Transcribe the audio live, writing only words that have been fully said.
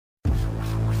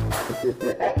Welcome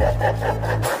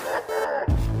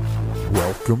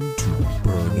to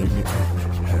Burning in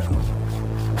Hell.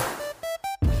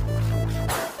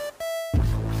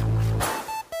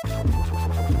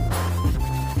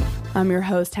 I'm your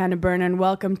host, Hannah Burner, and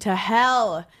welcome to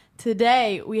Hell.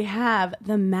 Today, we have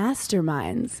the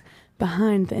masterminds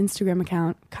behind the Instagram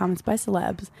account, Comments by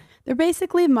Celebs. They're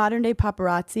basically modern-day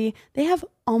paparazzi. They have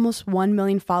almost 1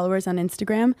 million followers on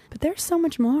Instagram, but there's so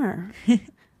much more.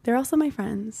 They're also my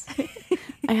friends.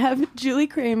 I have Julie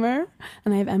Kramer,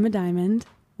 and I have Emma Diamond.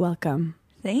 Welcome.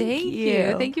 Thank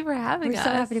you. Thank you for having us. We're so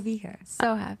happy to be here.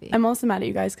 So happy. I'm also mad at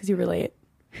you guys because you were late.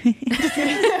 I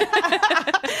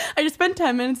just spent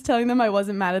 10 minutes telling them I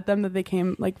wasn't mad at them, that they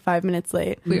came like 5 minutes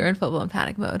late. We were in full-blown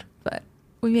panic mode, but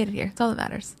we made it here. It's all that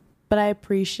matters. But I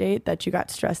appreciate that you got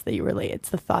stressed that you were late. It's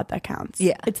the thought that counts.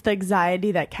 Yeah. It's the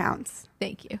anxiety that counts.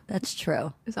 Thank you. That's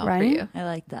true. It's all Right? for you. I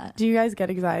like that. Do you guys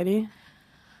get anxiety?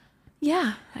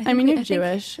 Yeah. I mean, you're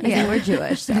Jewish. I think we're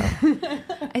Jewish, so.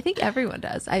 I think everyone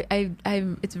does.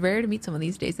 It's rare to meet someone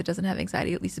these days that doesn't have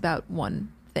anxiety, at least about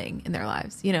one thing in their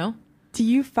lives, you know? Do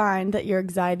you find that your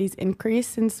anxiety's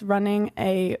increased since running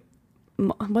a...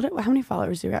 How many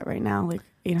followers do you got right now? Like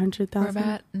 800,000? We're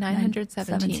about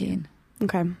 917.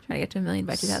 Okay. Trying to get to 1 million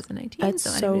by 2019.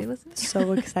 That's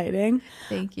so exciting.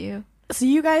 Thank you. So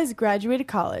you guys graduated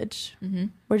college. Mm-hmm.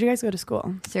 Where'd you guys go to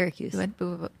school? Syracuse. We went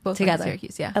both Together. to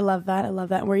Syracuse, yeah. I love that. And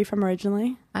where are you from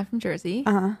originally? I'm from Jersey.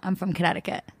 Uh-huh. I'm from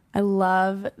Connecticut. I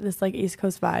love this like East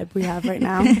Coast vibe we have right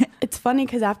now. It's funny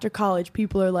because after college,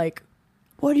 people are like,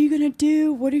 what are you going to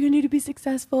do? What are you going to do to be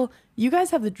successful? You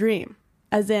guys have the dream.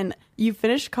 As in, you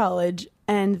finished college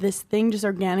and this thing just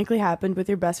organically happened with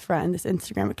your best friend, this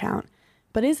Instagram account.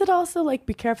 But is it also like,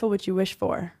 be careful what you wish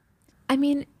for? I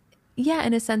mean, yeah,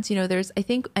 in a sense, you know, I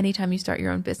think anytime you start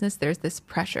your own business, there's this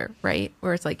pressure, right?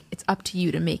 Where it's like, it's up to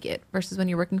you to make it versus when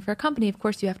you're working for a company, of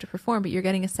course you have to perform, but you're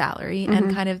getting a salary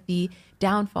and kind of the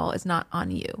downfall is not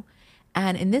on you.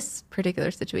 And in this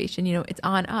particular situation, you know, it's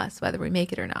on us whether we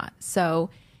make it or not. So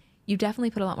you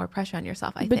definitely put a lot more pressure on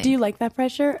yourself, I think. But do you like that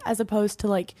pressure as opposed to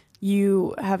like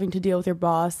you having to deal with your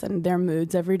boss and their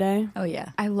moods every day? Oh, yeah.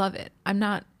 I love it. I'm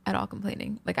not at all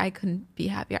complaining. Like, I couldn't be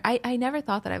happier. I never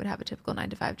thought that I would have a typical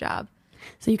 9-to-5 job.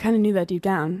 So you kind of knew that deep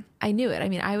down. I knew it. I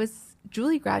mean,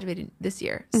 Julie graduated this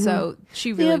year, so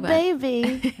she really Little went.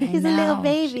 baby. He's a know. little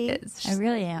baby. She is. I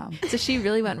really am. So she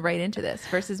really went right into this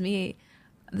versus me.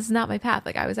 This is not my path.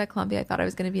 Like, I was at Columbia. I thought I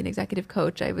was going to be an executive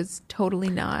coach. I was totally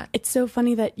not. It's so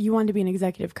funny that you wanted to be an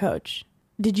executive coach.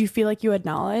 Did you feel like you had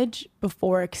knowledge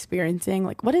before experiencing,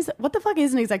 like, what the fuck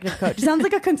is an executive coach? It sounds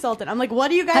like a consultant. I'm like, what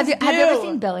do you guys do? Have you ever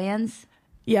seen Billions?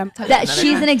 Yeah. That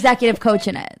she's an executive coach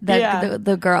in it.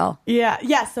 The girl. Yeah.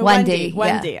 Yeah. So Wendy.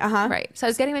 Wendy. Yeah. Uh-huh. Right. So I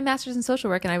was getting my master's in social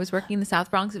work and I was working in the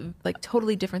South Bronx, like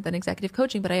totally different than executive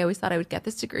coaching. But I always thought I would get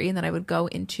this degree and then I would go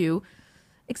into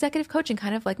executive coaching.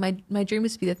 Kind of like my dream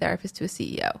was to be the therapist to a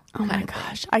CEO. Oh my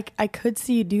gosh. I could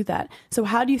see you do that. So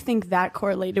how do you think that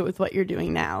correlated with what you're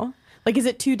doing now? Like, is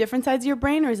it two different sides of your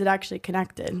brain or is it actually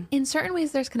connected? In certain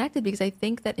ways, there's connected because I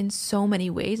think that in so many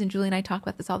ways, and Julie and I talk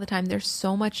about this all the time, there's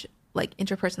so much like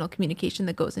interpersonal communication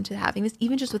that goes into having this,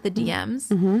 even just with the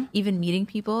DMs, even meeting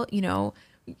people, you know,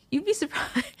 you'd be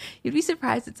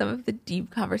surprised at some of the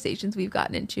deep conversations we've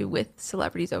gotten into with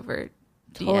celebrities over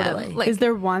DM. Totally. Like, Is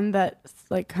there one that's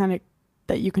like kind of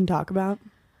that you can talk about?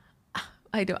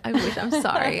 I wish. I'm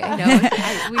sorry. I know.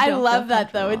 I love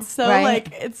that though. It's so Right?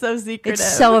 like, it's so secretive.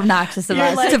 It's so obnoous of You're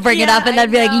us like, to bring it yeah, up and then I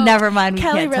be like, know. never mind, we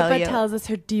Kelly can't tell Ripa you. tells us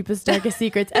her deepest, darkest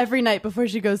secrets every night before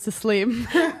she goes to sleep.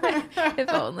 If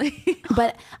only.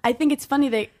 But I think it's funny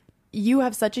that you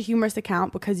have such a humorous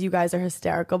account because you guys are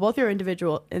hysterical. Both your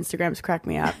individual Instagrams crack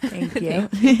me up. Thank you.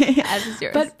 As is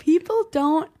yours. But people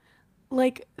don't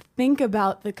like think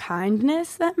about the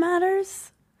kindness that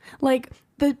matters. Like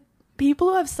the people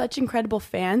who have such incredible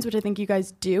fans, which I think you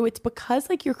guys do, it's because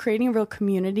like you're creating a real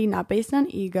community, not based on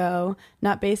ego,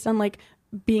 not based on like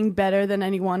being better than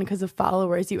anyone because of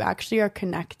followers. You actually are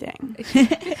connecting. No,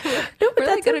 but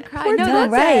really gonna cry. No,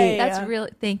 that's right. That's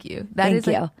really. Thank you. That Thank is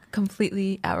you. like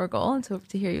completely our goal, and so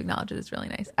to hear you acknowledge it is really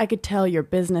nice. I could tell you're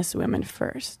business women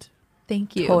first.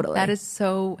 Thank you. Totally. That is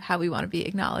so how we want to be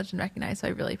acknowledged and recognized. So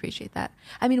I really appreciate that.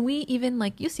 I mean, we even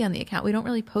like you see on the account, we don't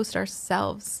really post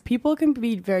ourselves. People can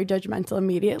be very judgmental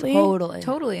immediately.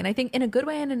 Totally. And I think in a good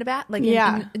way and in a bad, like, in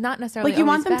not necessarily like you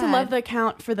want always them to bad. love the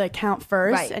account for the account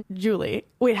first. Right. And Julie,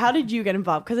 wait, how did you get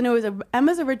involved? Because I know it was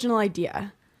Emma's original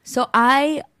idea. So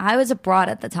I was abroad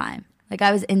at the time. Like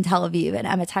I was in Tel Aviv and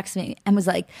Emma texted me and was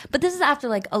like, but this is after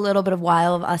like a little bit of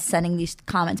while of us sending these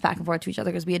comments back and forth to each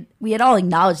other because we had all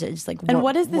acknowledged it. Just like, and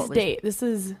what is this date? This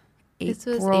was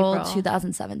April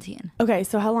 2017. Okay,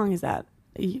 so how long is that?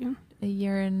 A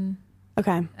year and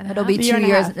Okay. It'll be A year 2 and a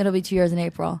years. half. It'll be 2 years in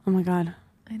April. Oh my God.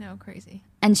 I know, crazy.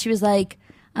 And she was like,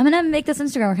 I'm going to make this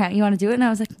Instagram account. You want to do it? And I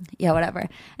was like, yeah, whatever.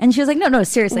 And she was like, no,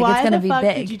 seriously, Why it's going to the be fuck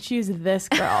big. did you choose this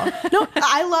girl? No,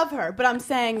 I love her, but I'm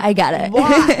saying I get it.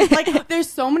 Why? Like, there's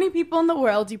so many people in the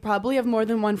world. You probably have more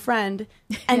than one friend,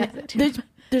 and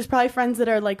there's probably friends that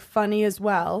are like funny as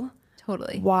well.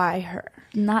 Totally. Why her?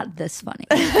 Not this funny.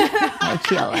 I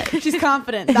feel like. She's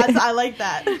confident. I like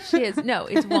that. She is. No,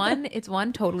 it's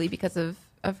one totally because of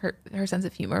her sense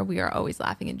of humor. We are always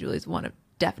laughing, and Julie's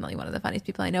definitely one of the funniest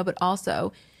people I know, but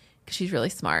also because she's really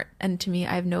smart. And to me,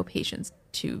 I have no patience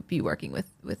to be working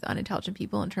with unintelligent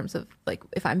people in terms of like,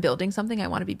 if I'm building something, I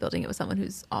want to be building it with someone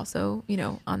who's also,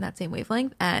 on that same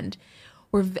wavelength. And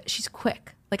she's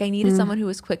quick. Like, I needed someone who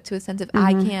was quick to a sense of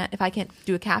if I can't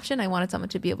do a caption, I wanted someone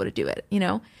to be able to do it,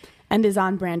 And is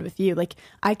on brand with you. Like,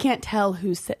 I can't tell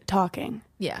who's talking.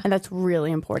 Yeah. And that's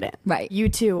really important. Right. You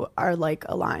two are like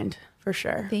aligned for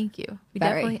sure. Thank you. We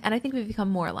Very. definitely, and I think we've become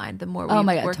more aligned the more we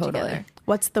work together.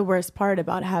 What's the worst part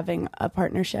about having a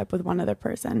partnership with one other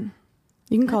person?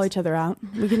 You can call each other out.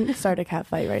 We can start a cat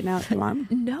fight right now if you want.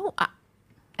 No,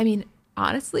 I mean,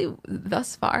 honestly,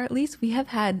 thus far, at least, we have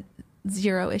had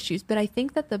zero issues. But I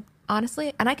think that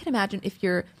honestly, and I can imagine if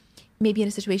you're maybe in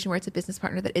a situation where it's a business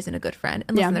partner that isn't a good friend.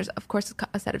 And listen, there's of course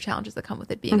a set of challenges that come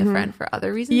with it being a friend for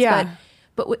other reasons. Yeah.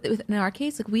 But in our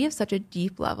case, like, we have such a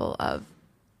deep level of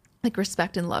like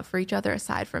respect and love for each other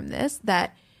aside from this,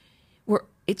 that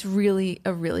it's really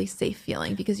a really safe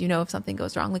feeling, because if something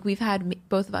goes wrong, like, we've had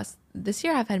both of us this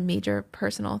year have had major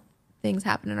personal things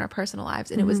happen in our personal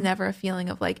lives, and it was never a feeling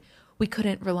of like we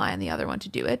couldn't rely on the other one to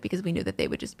do it, because we knew that they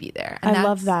would just be there. And I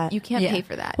love that. You can't pay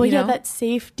for that. Well, that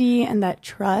safety and that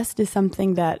trust is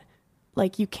something that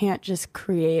like you can't just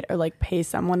create or like pay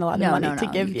someone a lot of money to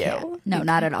give you. No,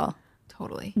 not at all.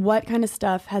 Totally. What kind of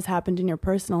stuff has happened in your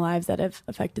personal lives that have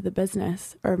affected the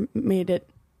business or made it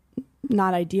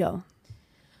not ideal?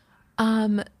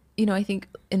 I think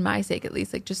in my sake, at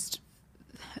least, like, just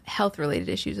health related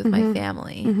issues with my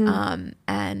family.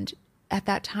 And at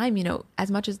that time, as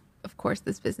much as, of course,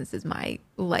 this business is my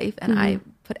life and I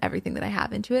put everything that I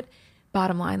have into it,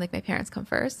 bottom line, like, my parents come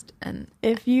first. And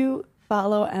if you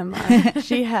follow Emma,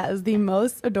 she has the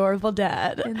most adorable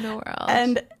dad in the world.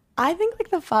 And I think like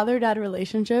the father-dad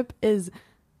relationship is,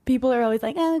 people are always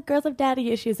like, girls have daddy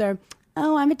issues, or,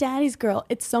 oh, I'm a daddy's girl.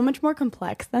 It's so much more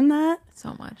complex than that.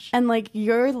 So much. And like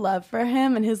your love for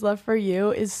him and his love for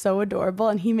you is so adorable,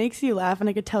 and he makes you laugh, and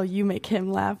I could tell you make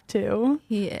him laugh too.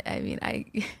 You guys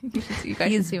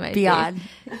should see my beyond.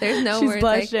 face. There's no She's words.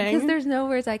 blushing. Because there's no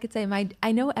words I could say.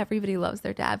 I know everybody loves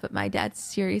their dad, but my dad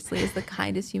seriously is the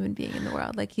kindest human being in the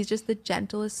world. Like, he's just the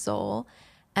gentlest soul.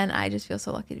 And I just feel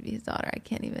so lucky to be his daughter. I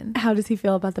can't even. How does he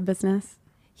feel about the business?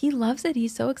 He loves it.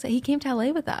 He's so excited. He came to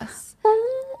LA with us.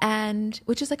 And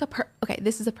which is like okay,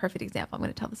 this is a perfect example. I'm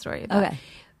going to tell the story about. Okay.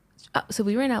 So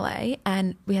we were in LA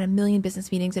and we had a million business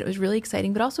meetings, and it was really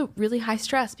exciting, but also really high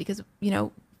stress, because,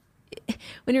 when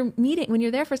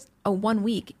you're there for a 1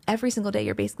 week, every single day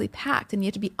you're basically packed and you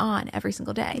have to be on every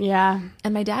single day. Yeah.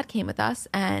 And my dad came with us,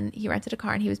 and he rented a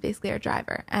car, and he was basically our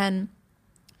driver. And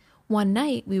one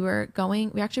night we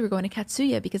actually were going to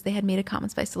Katsuya because they had made a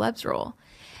Comments by Celebs roll.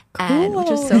 And which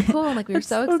was so cool. And like, we were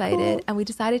so excited. Cool. And we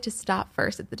decided to stop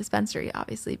first at the dispensary,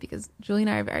 obviously, because Julie and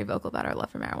I are very vocal about our love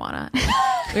for marijuana.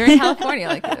 We were in California,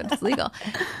 like, it's legal.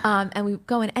 And we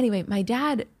go in anyway. My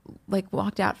dad like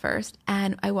walked out first,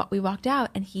 and we walked out,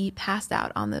 and he passed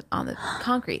out on the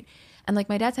concrete. And like,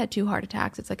 my dad's had 2 heart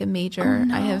attacks. It's like a major,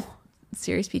 I have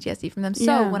serious PTSD from them.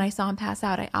 So when I saw him pass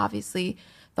out, I obviously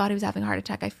thought he was having a heart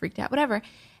attack. I freaked out, whatever.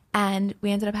 And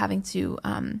we ended up having to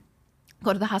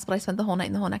go to the hospital. I spent the whole night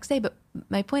and the whole next day. But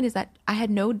my point is that I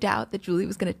had no doubt that Julie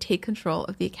was going to take control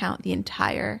of the account the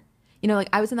entire, like,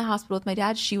 I was in the hospital with my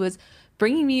dad. She was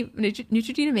bringing me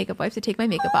Neutrogena makeup wipes to take my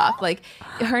makeup off. Like,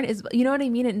 her is, you know what I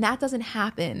mean? And that doesn't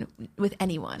happen with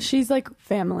anyone. She's like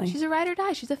family. She's a ride or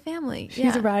die. She's a family.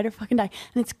 She's a ride or fucking die.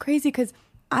 And it's crazy because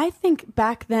I think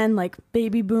back then, like,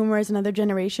 baby boomers and other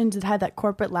generations had that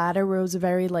corporate ladder where it was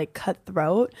very like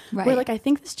cutthroat. Right. Where like, I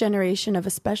think this generation of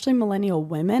especially millennial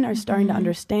women are starting to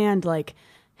understand, like,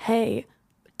 hey,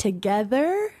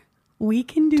 together we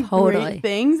can do great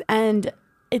things. And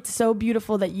it's so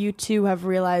beautiful that you two have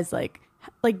realized like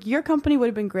your company would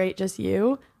have been great, just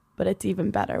you, but it's even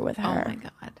better with her. Oh my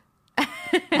God.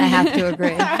 I have to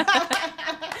agree.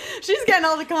 She's getting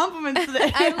all the compliments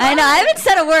today. I know. I haven't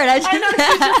said a word. I know.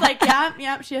 She's just like,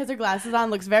 yeah. She has her glasses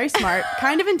on, looks very smart.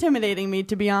 Kind of intimidating me,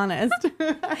 to be honest.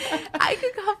 I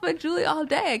could compliment Julie all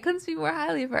day. I couldn't speak more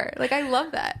highly of her. Like, I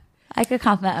love that. I could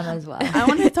compliment Emma as well. I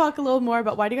wanted to talk a little more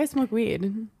about, why do you guys smoke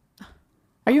weed?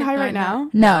 Are you high right now?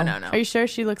 No. No. Are you sure?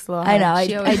 She looks a little high. I know.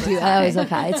 She I always do. looks I always high. look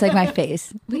high. It's like my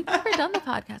face. We've never done the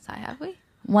podcast high, have we?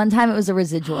 One time it was a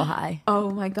residual high.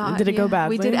 Oh my god! Did it go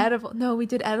badly? We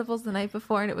did edibles the night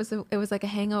before, and it was like a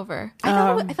hangover. I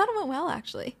thought it went well,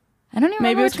 actually. I don't even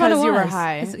Maybe remember it was which one it because you were was.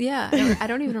 high. Yeah, I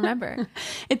don't even remember.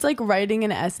 It's like writing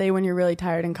an essay when you're really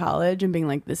tired in college and being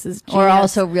like, this is Or genius.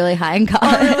 also really high in Or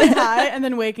college. really high, and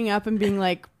then waking up and being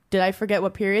like, did I forget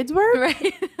what periods were?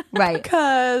 Right. Right.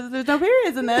 Because there's no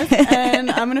periods in this, and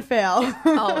I'm going to fail.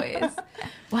 Always.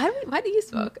 Why do you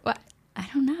smoke? Why? I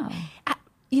don't know.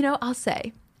 I'll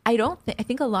say I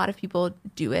think a lot of people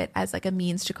do it as like a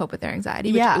means to cope with their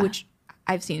anxiety, which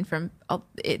I've seen from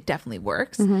it definitely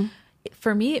works. Mm-hmm.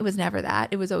 For me, it was never that.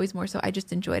 It was always more so I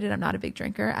just enjoyed it. I'm not a big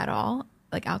drinker at all.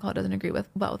 Like alcohol doesn't agree with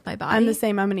my body. I'm the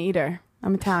same. I'm an eater.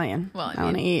 I'm Italian. Well, I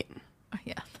want to eat.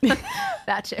 Yeah,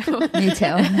 that too. Me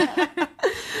too.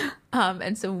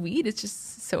 And so weed is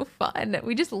just so fun.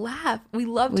 We just laugh. We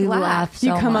love to We laugh. laugh Do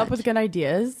you so come much. up with good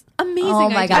ideas? Amazing. Oh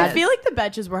my ideas. God. I feel like the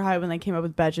Betches were high when they came up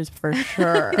with Betches for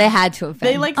sure. They had to have been.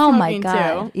 They like oh my smoking,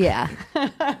 God. too. Yeah.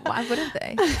 Why wouldn't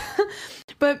they?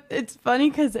 But it's funny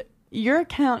because your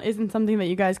account isn't something that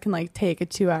you guys can like take a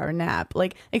 2-hour nap.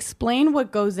 Like, explain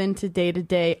what goes into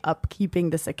day-to-day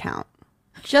upkeeping this account.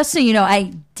 Just so you know,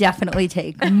 I definitely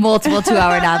take multiple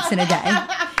 2-hour naps in a day.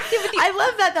 I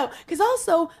love that though, because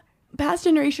also past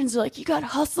generations are like, you gotta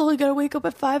hustle, you gotta wake up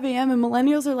at 5 a.m. and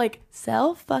millennials are like,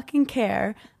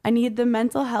 self-fucking-care. I need the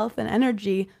mental health and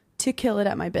energy to kill it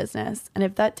at my business. And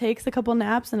if that takes a couple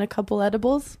naps and a couple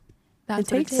edibles,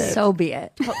 That's it what it takes it. So be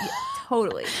it.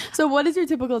 Totally. So what is your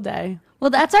typical day? Well,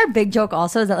 that's our big joke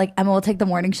also is that like Emma will take the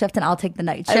morning shift and I'll take the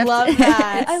night shift. I love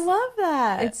that. I love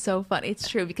that. It's so funny. It's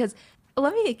true because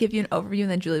let me give you an overview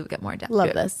and then Julie will get more in depth. Love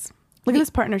to it. this. Look at this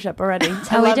partnership already. I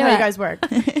how we love do how you it. guys work.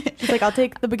 She's like, I'll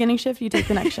take the beginning shift, you take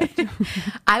the next shift.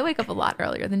 I wake up a lot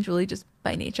earlier than Julie just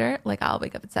by nature. Like I'll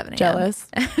wake up at 7 a.m. Jealous.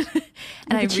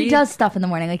 And She does stuff in the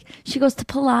morning. Like she goes to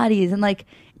Pilates and like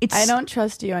it's I don't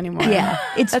trust you anymore. Yeah,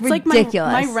 it's That's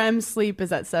ridiculous. like my REM sleep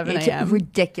is at 7 It's a.m.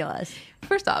 ridiculous.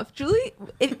 First off, Julie,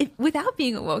 without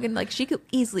being awoken, like she could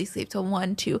easily sleep till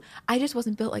 1, 2. I just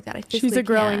wasn't built like that. I physically She's a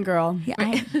growing can't. girl. Yeah,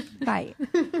 right.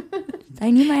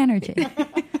 I need my energy.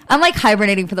 I'm like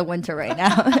hibernating for the winter right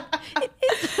now.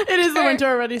 It is the winter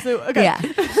already, so okay. Yeah.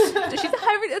 She's a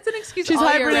hybrid. That's an excuse. She's all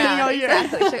year hibernating round. all year.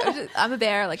 Exactly. I'm a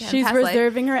bear. Like She's past life.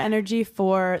 reserving her energy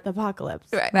for the apocalypse.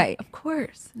 Right. Of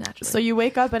course, naturally. So you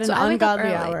wake up at an I wake up ungodly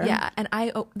early, hour. Yeah, and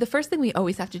the first thing we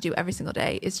always have to do every single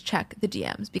day is check the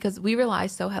DMs because we rely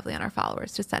so heavily on our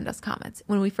followers to send us comments.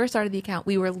 When we first started the account,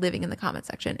 we were living in the comment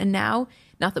section, and now,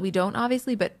 not that we don't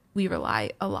obviously, but we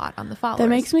rely a lot on the followers. That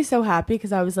makes me so happy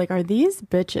because I was like, are these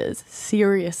bitches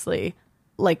seriously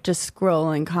like just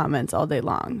scrolling comments all day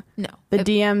long? No, The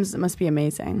DMs must be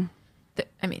amazing.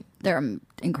 I mean, They're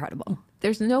incredible.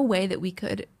 there's no way that we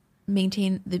could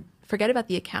forget about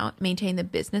the account, maintain the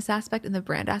business aspect and the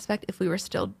brand aspect if we were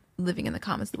still living in the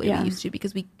comments the way Yeah. we used to,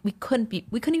 because we couldn't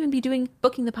even be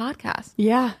booking the podcast.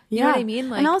 Yeah. You know what I mean?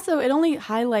 Like, and also it only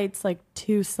highlights like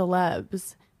 2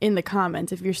 celebs in the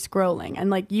comments if you're scrolling. And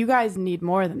like you guys need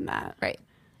more than that. right.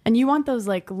 And you want those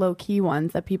like low key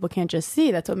ones that people can't just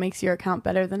see. That's what makes your account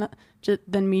better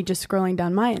than me just scrolling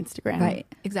down my Instagram. Right.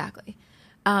 Exactly.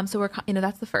 So we're,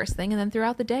 that's the first thing. And then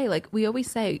throughout the day, like we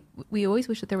always say, we always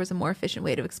wish that there was a more efficient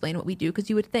way to explain what we do. Cause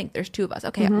you would think there's 2 of us.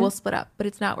 Okay, we'll split up, but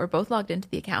it's not. We're both logged into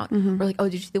the account. We're like, oh,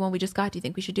 did you see the one we just got? Do you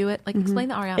think we should do it? Like explain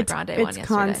the Ariana Grande one It's yesterday.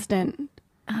 constant.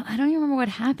 I don't even remember what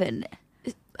happened.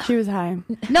 She was high.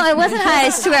 No, I wasn't high. I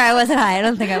swear I wasn't high. I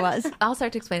don't think I was. I'll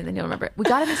start to explain it, then you'll remember. We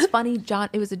got in this funny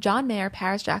it was a John Mayer,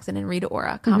 Paris Jackson, and Rita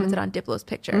Ora commented on Diplo's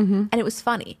picture. And it was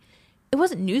funny. It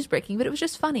wasn't news breaking, but it was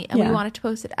just funny. And Yeah. we wanted to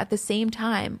post it. At the same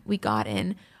time, we got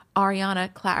in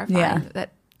Ariana clarifying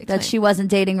that She wasn't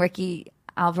dating Ricky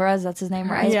Alvarez. That's his name,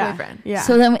 Her right? ex-boyfriend. Yeah.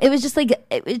 So then it was just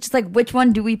like which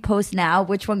one do we post now?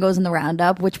 Which one goes in the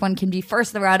roundup? Which one can be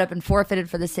first in the roundup and forfeited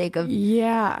for the sake of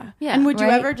Yeah. Yeah, And would you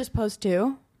right? ever just post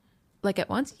 2? like at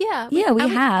once? Yeah. Yeah, we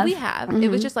have. We have. It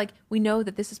was just like, we know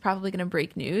that this is probably going to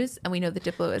break news, and we know that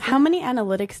Diplo is. How many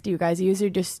analytics do you guys use, or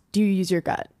just do you use your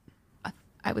gut?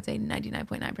 I would say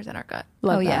 99.9% our gut.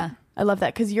 Love Oh, that. yeah. I love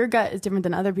that because your gut is different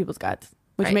than other people's guts,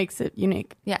 which Right. makes it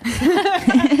unique. Yeah.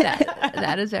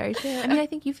 that is very true. I mean, I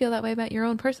think you feel that way about your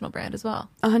own personal brand as well.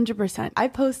 100%. I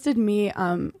posted me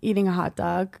eating a hot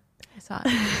dog, I saw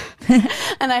it.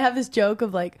 and I have this joke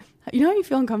of like, you know how you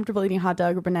feel uncomfortable eating a hot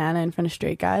dog or banana in front of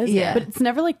straight guys? Yeah. But it's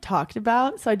never like talked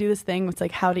about. So I do this thing with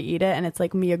like how to eat it, and it's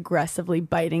like me aggressively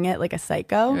biting it like a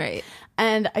psycho. Right.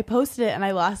 And I posted it, and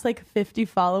I lost like 50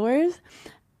 followers.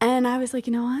 And I was like,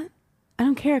 you know what? I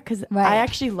don't care because Right. I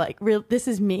actually like this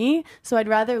is me. So I'd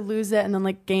rather lose it and then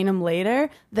like gain them later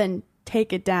than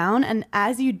take it down. And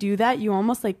as you do that, you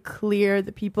almost like clear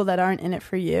the people that aren't in it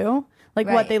for you. Like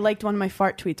Right. what they liked one of my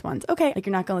fart tweets once. Okay, like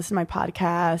you're not gonna listen to my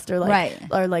podcast or like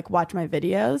or like watch my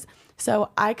videos. So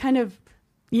I kind of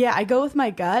I go with my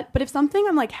gut. But if something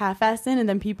I'm like half-assed in and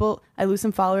then I lose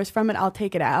some followers from it, I'll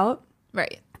take it out.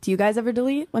 Right. Do you guys ever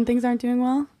delete when things aren't doing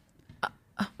well?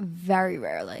 Very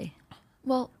rarely.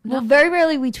 Well, Very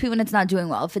rarely we tweet when it's not doing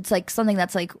well. If it's like something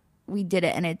that's like we did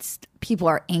it and it's people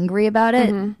are angry about it,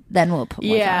 then we'll put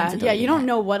more time into You don't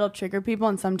know what'll trigger people,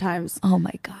 and sometimes Oh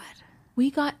my god. we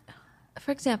got,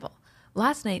 for example,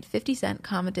 last night 50 Cent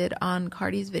commented on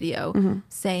Cardi's video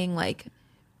saying like,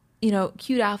 you know,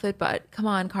 cute outfit, but come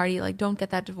on, Cardi, like don't get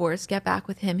that divorce, get back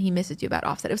with him, he misses you, about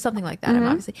Offset. It was something like that,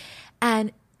 obviously.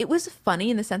 And it was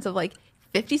funny in the sense of like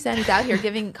 50 Cent is out here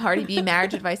giving Cardi B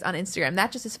marriage advice on Instagram.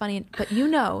 That just is funny. But you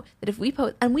know that if we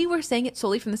post, and we were saying it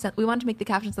solely from the sense, we wanted to make the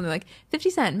caption something like 50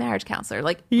 Cent marriage counselor,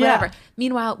 like whatever.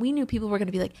 Meanwhile, we knew people were going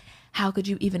to be like, how could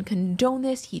you even condone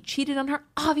this? He cheated on her.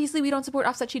 Obviously, we don't support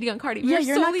Offset cheating on Cardi.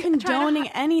 you're not condoning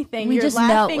anything. We You're just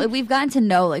laughing. know we've gotten to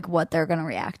know like what they're gonna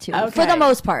react to for Okay. the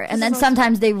most part, and then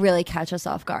sometimes they really catch us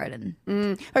off guard.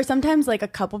 And Or sometimes like a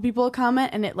couple people will comment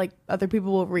and it like other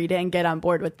people will read it and get on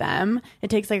board with them. It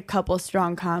takes like a couple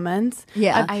strong comments.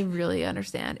 yeah, I really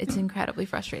understand. It's incredibly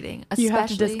frustrating. You have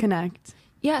to especially- disconnect.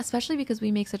 Yeah, especially because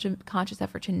we make such a conscious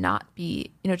effort to not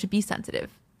be, you know, to be sensitive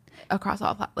across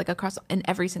all, like across in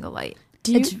every single light.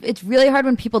 it's really hard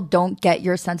when people don't get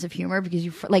your sense of humor because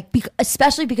you like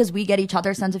especially because we get each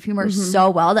other's sense of humor so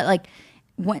well that like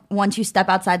once you step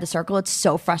outside the circle, it's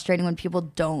so frustrating when people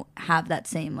don't have that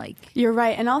same like. You're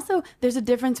right. And also there's a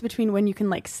difference between when you can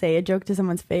like say a joke to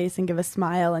someone's face and give a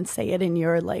smile and say it in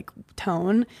your like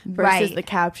tone versus Right. the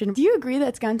caption. Do you agree that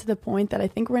it's gotten to the point that I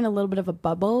think we're in a little bit of a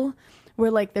bubble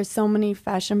where like there's so many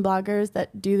fashion bloggers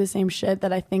that do the same shit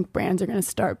that I think brands are going to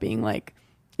start being like,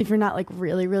 if you're not like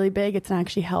really, really big, it's not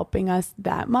actually helping us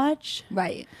that much.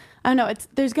 Right. I don't know.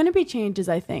 There's going to be changes,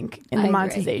 I think, in I the agree.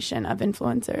 monetization of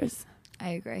influencers. I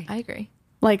agree. I agree.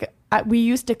 Like we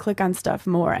used to click on stuff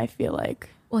more, I feel like.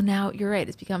 Well, now you're right.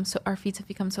 It's become so, our feeds have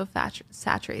become so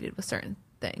saturated with certain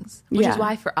things, which Yeah. is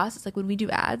why for us, it's like when we do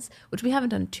ads, which we haven't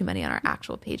done too many on our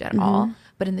actual page at all,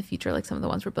 but in the future, like some of the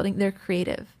ones we're building, they're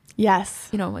creative. Yes.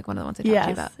 You know, like one of the ones I talked to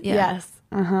you about. Yeah.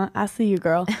 Yes. I see you,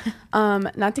 girl.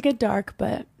 Not to get dark,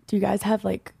 but do you guys have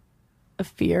like a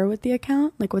fear with the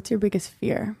account? Like, what's your biggest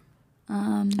fear?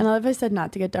 And I love I said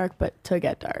not to get dark, but to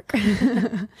get dark.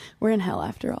 We're in hell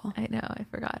after all. I know. I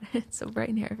forgot. It's so bright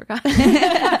in here. I forgot.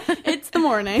 It's the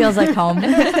morning. Feels like home.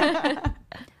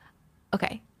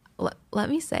 Okay. Let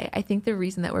me say, I think the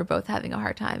reason that we're both having a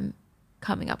hard time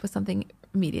coming up with something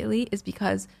immediately is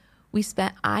because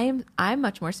I'm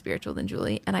much more spiritual than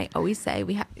Julie, and I always say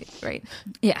we have, right?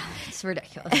 Yeah, it's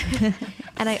ridiculous.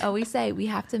 And I always say we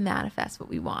have to manifest what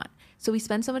we want. So we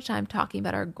spend so much time talking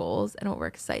about our goals and what we're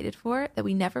excited for that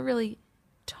we never really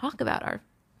talk about our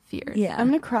fears. Yeah. I'm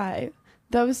gonna cry.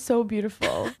 That was so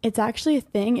beautiful. It's actually a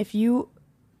thing. If you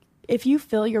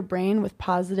fill your brain with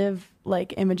positive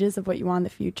like images of what you want in the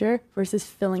future versus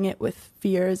filling it with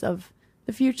fears of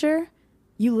the future,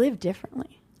 you live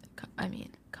differently. I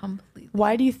mean, completely.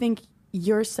 Why do you think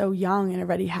you're so young and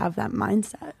already have that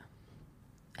mindset?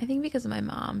 I think because of my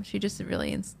mom. She just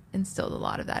really instilled a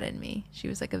lot of that in me. She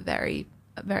was like a very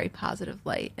positive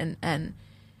light. And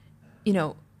you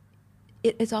know,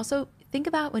 it's also, think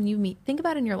about in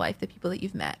your life the people that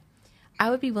you've met. I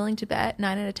would be willing to bet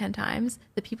 9 out of 10 times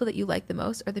the people that you like the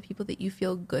most are the people that you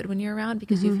feel good when you're around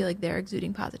because you feel like they're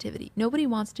exuding positivity. Nobody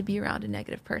wants to be around a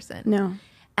negative person. No.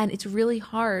 And it's really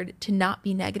hard to not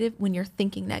be negative when you're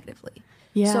thinking negatively.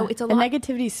 Yeah. So it's a and lot,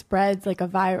 negativity spreads like a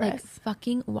virus. like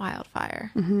fucking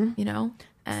wildfire, you know?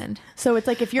 And So it's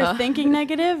like if you're thinking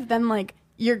negative, then like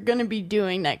you're going to be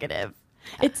doing negative.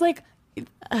 It's like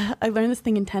I learned this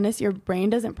thing in tennis. Your brain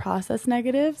doesn't process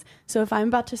negatives. So if I'm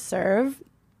about to serve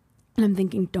and I'm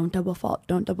thinking, don't double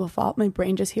fault, my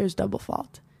brain just hears double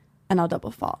fault and I'll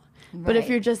double fault. But if Right.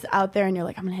 you're just out there and you're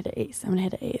like, I'm going to hit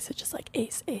an ace, it's just like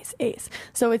ace, ace, ace.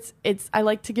 So it's I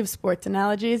like to give sports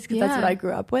analogies because that's what Yeah. I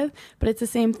grew up with. But it's the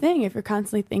same thing. If you're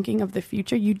constantly thinking of the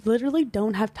future, you literally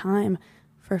don't have time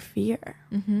for fear.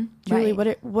 Julie,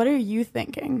 Right. what are you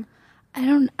thinking? I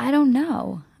don't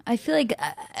know. I feel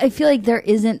like there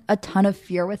isn't a ton of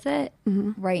fear with it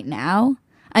right now.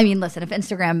 I mean, listen, if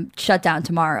Instagram shut down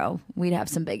tomorrow, we'd have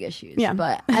some big issues. Yeah.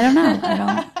 But I don't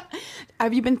know.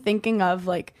 Have you been thinking of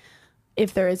like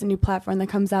if there is a new platform that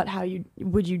comes out,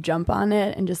 would you jump on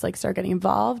it and just like start getting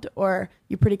involved, or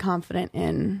you're pretty confident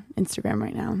in Instagram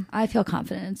right now? I feel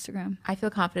confident in Instagram. I feel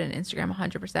confident in Instagram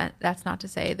 100%. That's not to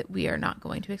say that we are not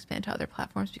going to expand to other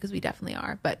platforms, because we definitely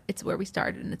are, but it's where we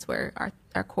started and it's where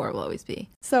our core will always be.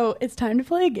 So it's time to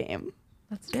play a game.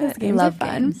 Let's do it. Games love are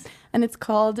fun. games. And it's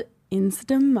called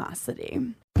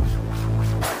Instamosity.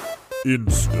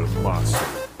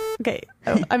 Instamosity. Okay,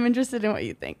 I'm interested in what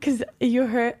you think, because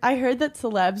I heard that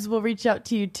celebs will reach out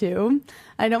to you too.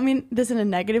 I don't mean this in a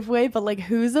negative way, but like,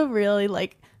 who's a really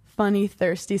like funny,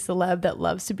 thirsty celeb that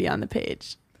loves to be on the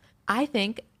page? I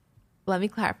think, let me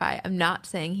clarify, I'm not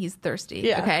saying he's thirsty,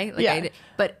 Yeah. okay? Like, Yeah.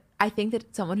 but I think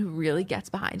that someone who really gets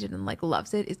behind it and like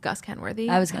loves it is Gus Kenworthy.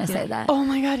 I was going to say that. Oh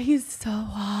my god, he's so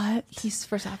hot. He's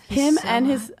first off, he's Him so and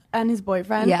hot. his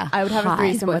boyfriend. Yeah, I would have a hot. His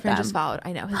threesome with boyfriend them. just followed.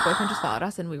 I know his boyfriend just followed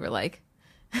us, and we were like,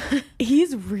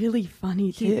 He's really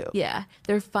funny too. yeah,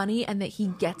 they're funny, and that he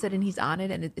gets it and he's on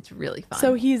it, and it's really fun.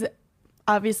 So he's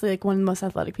obviously like one of the most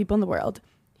athletic people in the world.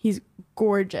 He's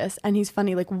gorgeous and he's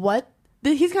funny. Like, what?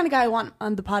 He's the kind of guy I want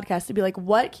on the podcast to be like,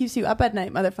 what keeps you up at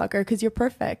night, motherfucker? Because you're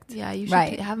perfect. yeah, you should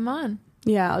Right. have him on.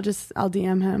 Yeah, I'll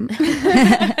DM him.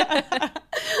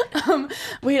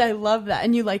 Wait, I love that.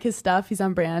 And you like his stuff? He's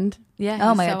on brand. Yeah. Oh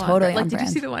he's my so God, on totally brand. Like, on did you brand.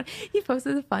 see the one? He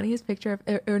posted the funniest picture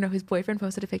of, his boyfriend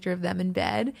posted a picture of them in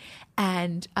bed,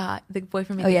 and the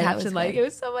boyfriend made Oh, the yeah, that caption was like, great. it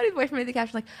was so funny. The boyfriend made the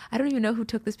caption like, I don't even know who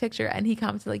took this picture, and he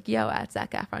commented like, yo, at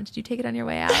Zac Efron, did you take it on your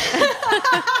way out?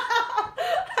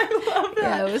 I love that.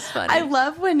 Yeah, it was funny. I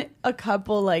love when a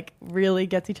couple like really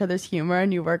gets each other's humor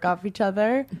and you work off each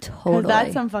other. 'Cause Totally.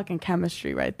 that's some fucking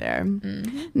chemistry right there.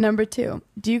 Number 2,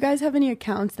 do you guys have any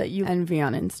accounts that you envy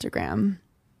on Instagram?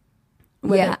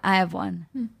 Yeah, I have one.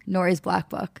 Nori's Black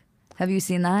Book. Have you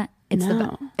seen that? It's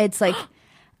No. it's like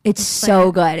it's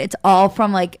so good. It's all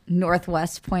from like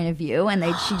Northwest point of view, and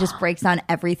she just breaks down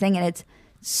everything, and it's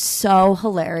so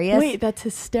hilarious. Wait, that's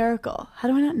hysterical. How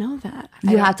do I not know that?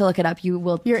 You have to look it up. You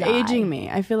will. You're die. aging me.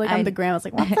 I feel like I'm I- the grandma. It's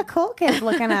like, what's the cool kid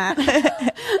looking at?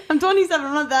 I'm 27.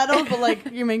 I'm not that old, but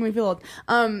like, you're making me feel old.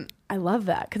 I love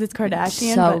that because it's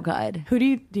Kardashian. So but good. Who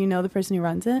do you know the person who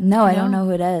runs it? No, I don't know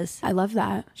who it is. I love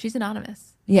that. She's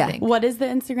anonymous. Yeah. I think. What is the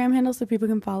Instagram handle so people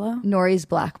can follow? Nori's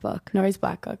Black Book. Nori's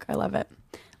Black Book. I love it.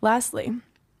 Lastly,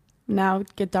 now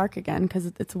get dark again because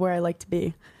it's where I like to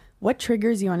be. What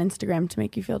triggers you on Instagram to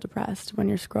make you feel depressed when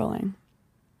you're scrolling?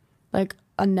 Like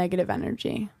a negative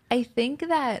energy. I think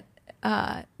that,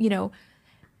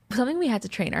 something we had to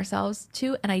train ourselves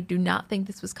to, and I do not think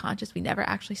this was conscious. We never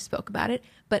actually spoke about it.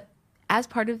 But as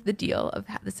part of the deal of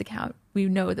this account, we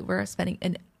know that we're spending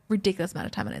a ridiculous amount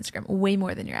of time on Instagram, way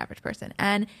more than your average person.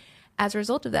 And as a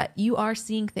result of that, you are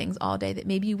seeing things all day that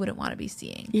maybe you wouldn't want to be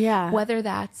seeing. Yeah. Whether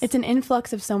that's It's an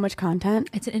influx of so much content.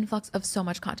 it's an influx of so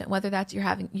much content, whether that's you're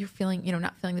feeling,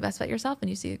 not feeling the best about yourself and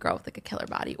you see a girl with like a killer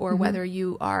body, or whether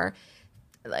you are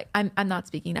like, I'm not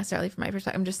speaking necessarily from my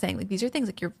perspective. I'm just saying like, these are things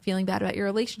like you're feeling bad about your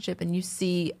relationship and you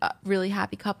see a really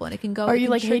happy couple and it can go, Or it you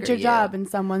can like hate trigger your you. job and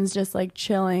someone's just like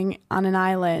chilling on an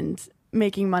island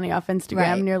making money off Instagram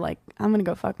Right. and you're like, I'm going to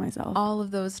go fuck myself. All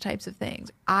of those types of things.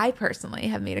 I personally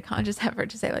have made a conscious effort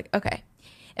to say like, okay,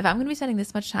 if I'm going to be spending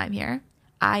this much time here,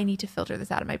 I need to filter this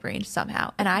out of my brain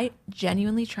somehow. And I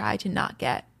genuinely try to not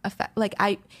get affected. Like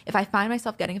if I find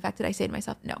myself getting affected, I say to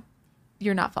myself, no,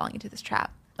 you're not falling into this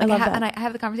trap. Like I love that. And I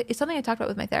have the conversation. It's something I talked about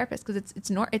with my therapist because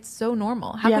it's so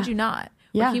normal. How Yeah. could you not?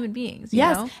 Yeah. We're human beings. You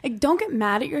Yes. know? Like, don't get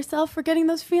mad at yourself for getting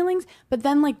those feelings, but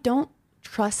then like don't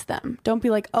trust them. Don't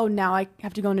be like, oh, now I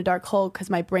have to go in a dark hole because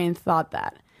my brain thought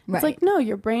that. Right. It's like, no,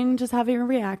 your brain just having a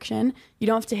reaction. You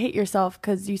don't have to hate yourself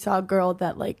because you saw a girl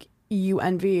that like you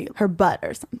envy her butt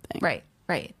or something. Right.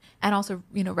 And also,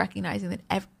 recognizing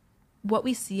that what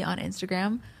we see on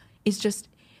Instagram is just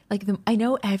like, I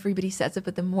know everybody says it,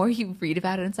 but the more you read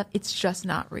about it and stuff, it's just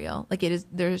not real. Like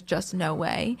there's just no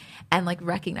way. And like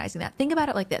recognizing that. Think about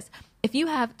it like this. If you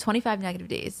have 25 negative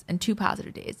days and 2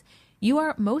 positive days, you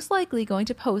are most likely going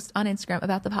to post on Instagram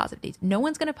about the positive days. No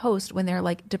one's going to post when they're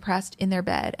like depressed in their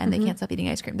bed and they can't stop eating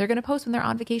ice cream. They're going to post when they're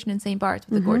on vacation in St. Bart's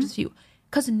with a gorgeous view,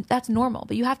 because that's normal.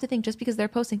 But you have to think, just because they're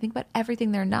posting, think about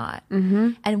everything they're not.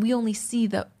 And we only see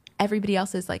everybody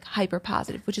else is like hyper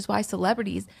positive, which is why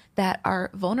celebrities that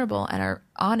are vulnerable and are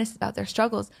honest about their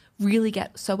struggles really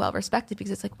get so well respected,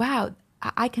 because it's like, wow,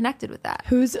 I connected with that.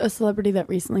 Who's a celebrity that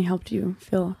recently helped you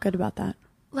feel good about that?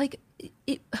 Like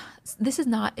it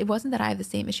wasn't that I have the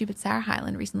same issue, but Sarah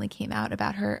Hyland recently came out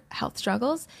about her health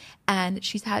struggles, and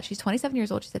she's 27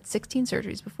 years old. She's had 16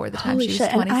 surgeries before the time Holy she was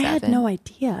shit. 27. And I had no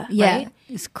idea. Yeah, Right?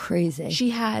 it's crazy. She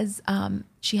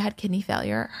had kidney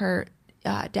failure. Her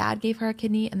dad gave her a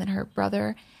kidney, and then her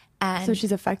brother, And so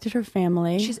she's affected her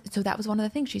family. So that was one of the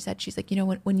things she said. She's like, you know,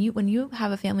 when you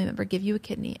have a family member give you a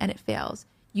kidney and it fails,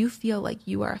 you feel like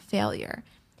you are a failure.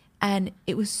 And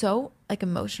it was so like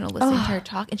emotional listening to her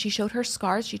talk. And she showed her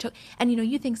scars she took. And you know,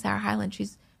 you think Sarah Hyland,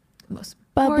 she's the most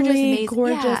bubbly,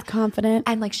 gorgeous, amazing, confident.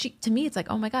 And like to me, it's like,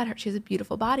 oh my God, she has a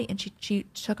beautiful body. And she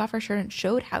took off her shirt and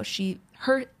showed how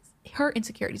her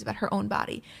insecurities about her own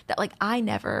body that like I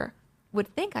never would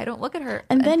think. I don't look at her.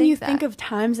 And then you think of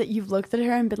times that you've looked at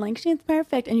her and been like, she's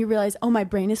perfect. And you realize, oh, my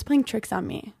brain is playing tricks on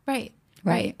me. Right.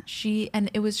 And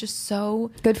it was just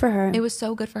so good for her. It was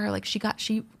so good for her. Like she got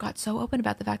so open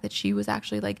about the fact that she was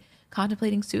actually like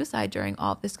contemplating suicide during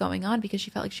all of this going on because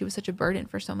she felt like she was such a burden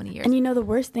for so many years. And you know, the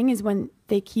worst thing is when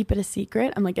they keep it a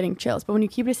secret. I'm like getting chills. But when you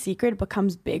keep it a secret, it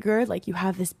becomes bigger. Like you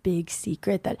have this big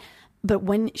secret but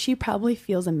when she probably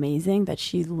feels amazing that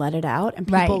she let it out and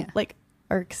people like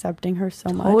are accepting her so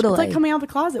much. It's like coming out of the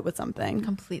closet with something.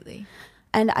 Completely.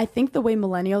 And I think the way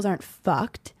millennials aren't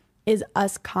fucked is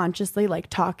us consciously like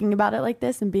talking about it like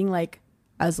this and being like,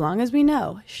 as long as we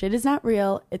know shit is not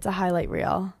real, it's a highlight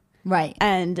reel. Right.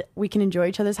 And we can enjoy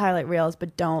each other's highlight reels,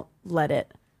 but don't let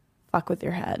it fuck with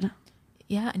your head.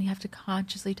 Yeah. And you have to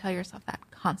consciously tell yourself that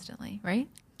constantly, right?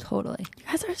 Totally. You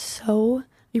guys are so,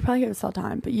 you probably hear this all the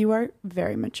time, but you are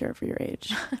very mature for your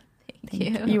age. Thank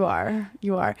you. You are.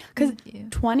 Because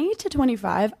 20 to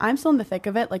 25, I'm still in the thick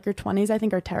of it. Like your 20s, I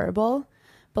think, are terrible.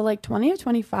 But like 20 to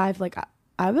 25, like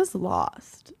I was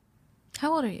lost.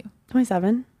 How old are you?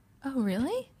 27. Oh,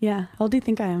 really? Yeah. How old do you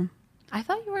think I am? I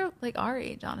thought you were like our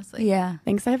age, honestly. Yeah.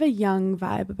 Thanks. I have a young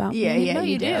vibe about me. Yeah, No,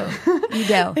 you do. You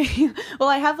do. Well,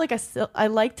 I have like I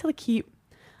like to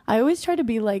I always try to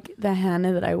be like the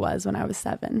Hannah that I was when I was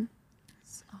 7.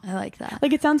 I like that.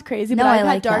 Like it sounds crazy, No, but I've I had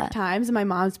like dark that. times and my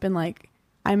mom's been like,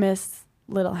 I miss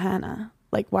little Hannah.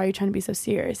 Like, why are you trying to be so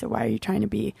serious? Or why are you trying to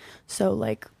be so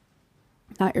like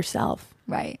not yourself?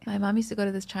 Right. My mom used to go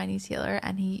to this Chinese healer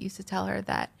and he used to tell her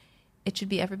that it should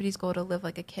be everybody's goal to live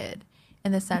like a kid,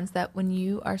 in the sense that when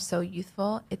you are so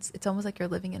youthful, it's almost like you're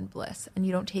living in bliss and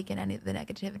you don't take in any of the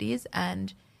negativities.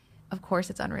 And of course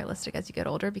it's unrealistic as you get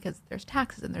older because there's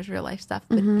taxes and there's real life stuff,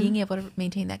 but being able to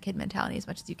maintain that kid mentality as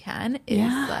much as you can is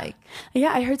like,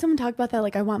 yeah, I heard someone talk about that.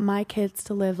 Like, I want my kids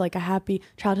to live like a happy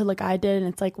childhood like I did.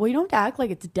 And it's like, well, you don't act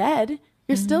like it's dead.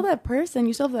 You're still that person.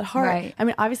 You still have that heart. Right. I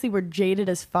mean, obviously we're jaded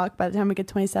as fuck by the time we get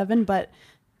 27, but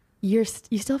you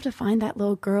still have to find that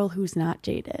little girl who's not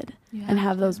jaded and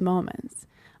have those moments.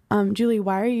 Julie,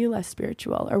 why are you less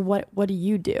spiritual, or what do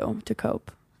you do to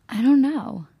cope? I don't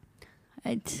know.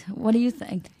 What do you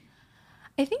think?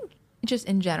 I think just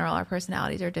in general, our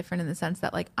personalities are different in the sense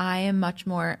that like I am much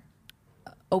more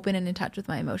open and in touch with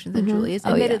my emotions than Julie is.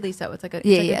 Admittedly, so it's like a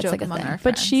joke like a among thing. our friends.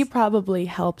 But she probably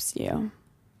helps you.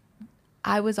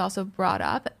 I was also brought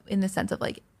up in the sense of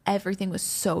like everything was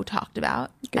so talked about,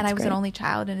 and I was an only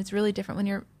child, and it's really different when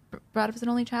you're brought up as an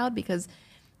only child because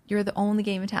you're the only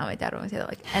game in town. My dad would always say that,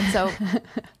 like, and so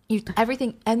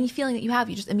everything, any feeling that you have,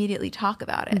 you just immediately talk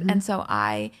about it. And so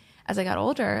as I got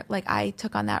older, like I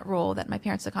took on that role that my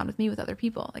parents took on with me with other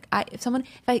people. Like if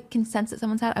I can sense that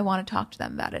someone's sad, I want to talk to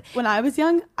them about it. When I was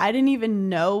young, I didn't even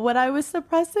know what I was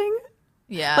suppressing.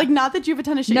 Yeah. Like, not that you have a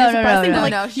ton of shit No, you're suppressing, no,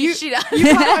 but like, no, she does.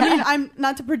 you probably, I mean, I'm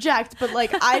not to project, but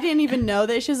like, I didn't even know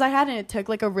the issues I had, and it took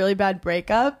like a really bad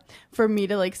breakup for me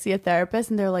to like see a therapist,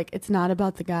 and they're like, it's not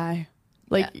about the guy.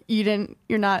 Like, you're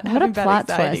not What having a bad plot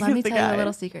anxiety twist. Let me because the tell you guy- a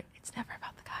little secret. It's never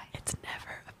about the guy. It's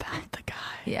never about the guy.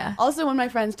 Yeah. Also, when my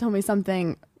friends told me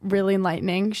something really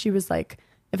enlightening, she was like,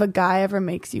 if a guy ever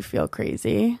makes you feel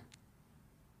crazy,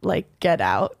 like, get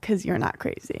out, because you're not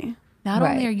crazy. Not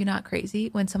Right. only are you not crazy,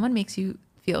 when someone makes you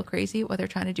feel crazy, what they're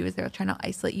trying to do is they're trying to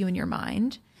isolate you in your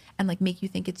mind and like make you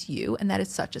think it's you. And that is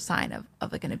such a sign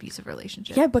of like an abusive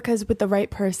relationship. Yeah, because with the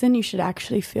right person, you should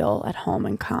actually feel at home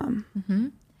and calm.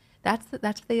 That's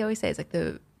what they always say. It's like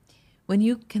when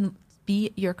you can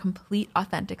be your complete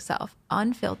authentic self,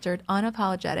 unfiltered,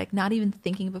 unapologetic, not even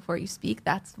thinking before you speak.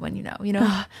 That's when you know.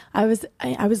 I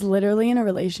was literally in a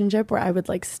relationship where I would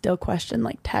like still question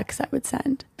like texts I would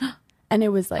send. And it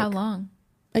was like How long?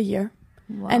 a year.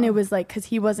 Wow. And it was like, because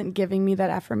he wasn't giving me that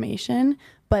affirmation,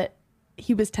 but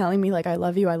he was telling me like, I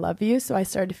love you, I love you. So I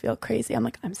started to feel crazy. I'm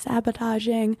like, I'm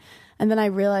sabotaging. And then I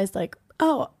realized like,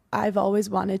 oh, I've always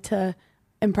wanted to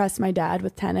impress my dad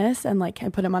with tennis and like I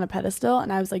put him on a pedestal.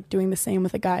 And I was like doing the same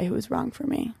with a guy who was wrong for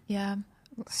me. Yeah.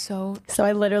 So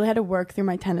I literally had to work through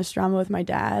my tennis drama with my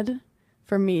dad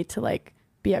for me to like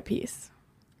be at peace.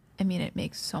 I mean, it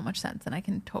makes so much sense, and I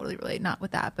can totally relate. Not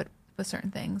with that, but with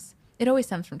certain things. It always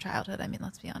stems from childhood. I mean,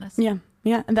 let's be honest. Yeah.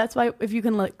 Yeah. And that's why if you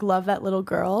can like love that little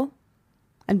girl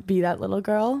and be that little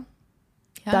girl,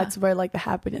 Yeah. that's where like the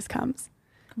happiness comes.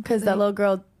 because that little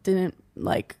girl didn't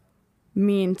like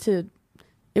mean to.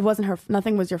 It wasn't her.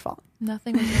 Nothing was your fault.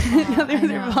 Nothing was your fault. Nothing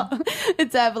was your fault.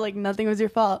 It's sad, but like nothing was your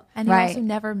fault. And it also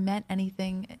never meant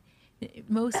anything.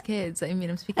 Most kids, I mean,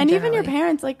 I'm speaking. And generally. even your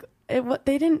parents, like,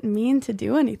 they didn't mean to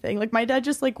do anything. Like my dad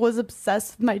just like was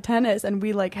obsessed with my tennis, and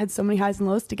we like had so many highs and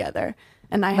lows together,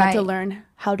 and I had to learn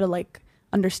how to like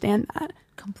understand that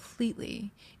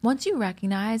completely. Once you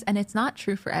recognize, and it's not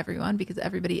true for everyone because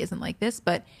everybody isn't like this,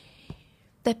 but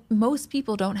that most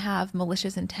people don't have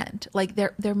malicious intent. Like they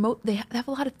have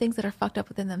a lot of things that are fucked up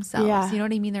within themselves. Yeah. You know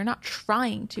what I mean? They're not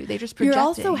trying to. They're just projecting. You're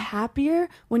also happier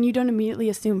when you don't immediately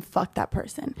assume fuck that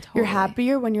person. Totally. You're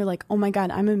happier when you're like, oh my God,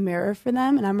 I'm a mirror for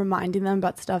them and I'm reminding them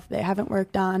about stuff they haven't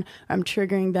worked on, or I'm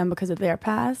triggering them because of their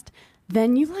past.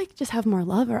 Then you like just have more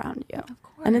love around you. Of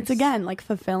course. And it's again like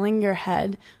fulfilling your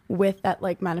head with that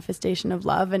like manifestation of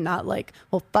love, and not like,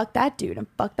 well, fuck that dude and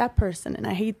fuck that person and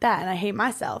I hate that and I hate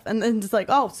myself. And then just like,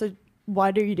 oh, so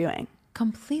what are you doing?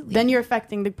 Completely. Then you're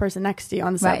affecting the person next to you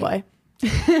on the subway.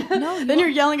 No, then you're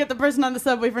yelling at the person on the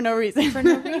subway for no reason. For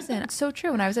no reason. It's so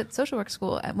true. When I was at social work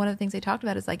school, one of the things they talked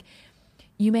about is like,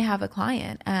 you may have a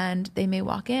client and they may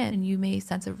walk in and you may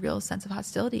sense a real sense of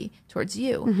hostility towards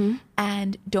you. Mm-hmm.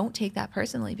 And don't take that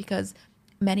personally, because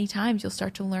many times you'll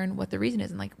start to learn what the reason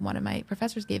is. And like one of my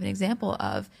professors gave an example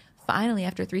of, finally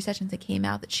after 3 sessions, it came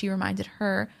out that she reminded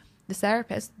her, the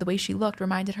therapist, the way she looked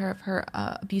reminded her of her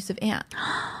abusive aunt.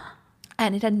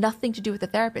 And it had nothing to do with the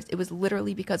therapist. It was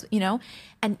literally because, you know,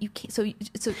 and you can't, so it's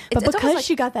because like,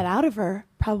 she got that out of her,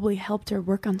 probably helped her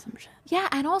work on some shit. Yeah.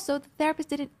 And also the therapist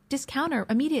didn't discount her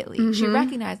immediately. Mm-hmm. She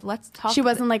recognized, let's talk. She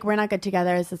wasn't like, we're not good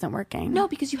together, this isn't working. No,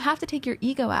 because you have to take your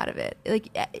ego out of it. Like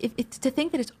if to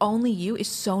think that it's only you is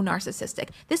so narcissistic.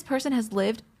 This person has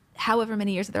lived however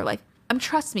many years of their life.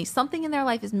 Trust me, something in their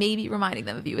life is maybe reminding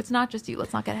them of you. It's not just you.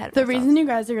 Let's not get ahead of ourselves. The reason you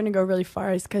guys are going to go really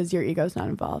far is because your ego's not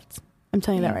involved. I'm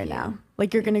telling you that right now.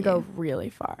 Like, you're going to go really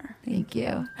far. Thank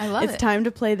you. I love it. It's time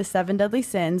to play the 7 deadly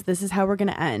sins. This is how we're going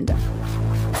to end.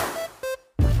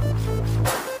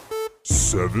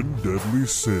 7 deadly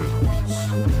sins.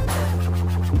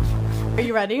 Are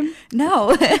you ready?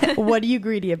 No. What are you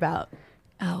greedy about?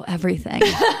 Oh, everything.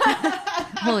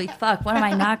 Holy fuck. What am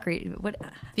I not greedy? What?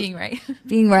 Being right.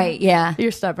 Being right, yeah.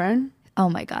 You're stubborn. Oh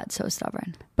my God, so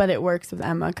stubborn. But it works with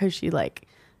Emma because she's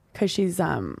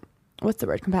what's the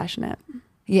word? Compassionate.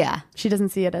 Yeah. She doesn't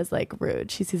see it as like rude.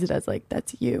 She sees it as like,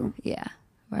 that's you. Yeah.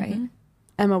 Right. Mm-hmm.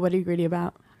 Emma, what are you greedy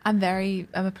about? I'm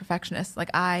a perfectionist. Like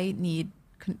I need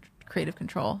creative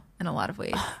control in a lot of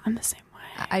ways. I'm the same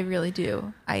way. I really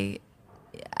do. It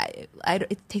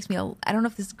takes me I don't know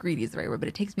if this greedy is the right word, but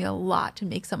it takes me a lot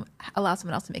to allow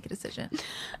someone else to make a decision.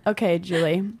 Okay,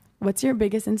 Julie, what's your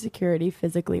biggest insecurity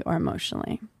physically or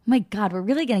emotionally? Oh my God, we're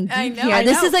really getting deep here. I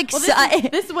this know. is like, well,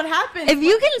 this is what happens. If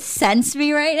you can sense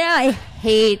me right now, I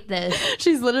hate this.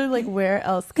 She's literally like, where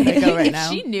else could I go right if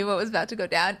now? She knew what was about to go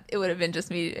down. It would have been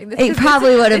just me doing this. It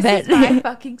probably would have been. This is my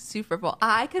fucking Super Bowl.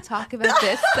 I could talk about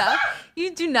this stuff. You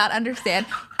do not understand.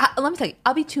 Let me tell you,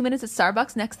 I'll be 2 minutes at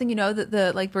Starbucks. Next thing you know,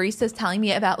 the like barista is telling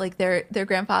me about like their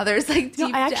grandfather's like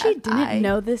deep I actually death. didn't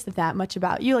know this that much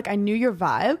about you. Like I knew your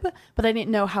vibe, but I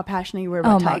didn't know how passionate you were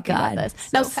about talking about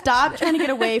this. Now stop trying to get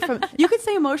away from. You could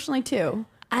say emotionally too.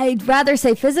 I'd rather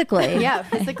say physically. Yeah,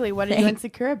 physically. What are you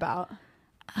insecure about?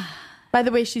 By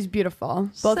the way, she's beautiful.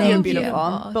 Both of So you are beautiful.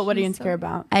 beautiful. But what are you She's insecure so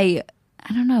about? I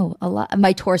don't know. A lot.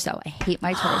 My torso. I hate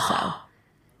my torso.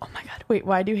 Oh my God. Wait,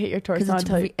 why do you hate your torso? Because I'll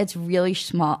tell you. it's really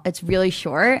small. It's really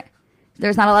short.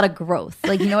 There's not a lot of growth.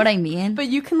 Like, you know what I mean? But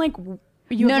you can like,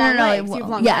 you have long legs. You have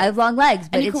long yeah, legs. I have long legs.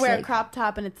 But And you it's can wear like, a crop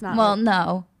top and it's not. well, like,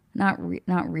 no, not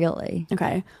really.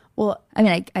 okay. Well, I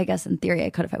mean, I guess in theory I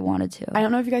could if I wanted to. I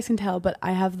don't know if you guys can tell, but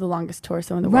I have the longest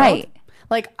torso in the world. Right.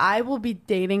 Like I will be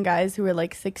dating guys who are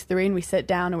like 6'3" and we sit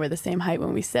down and we're the same height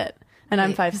when we sit. And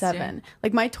I'm Right, 5'7".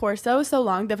 Like my torso is so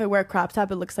long that if I wear a crop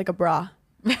top, it looks like a bra.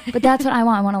 But that's what I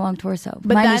want. I want a long torso.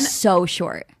 But Mine then- is so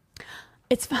short.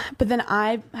 It's fine. But then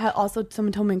I had also,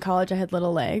 someone told me in college I had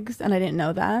little legs and I didn't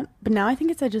know that. But now I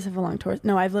think it's I just have a long torso.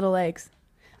 No, I have little legs.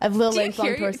 I have little legs,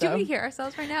 long torso. Do we hear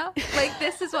ourselves right now? Like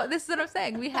this is what I'm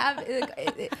saying. We have. Well,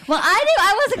 I knew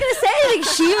I wasn't gonna say it. Like,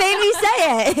 she made me say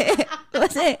it.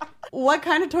 Was it What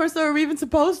kind of torso are we even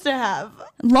supposed to have?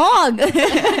 long? Yours.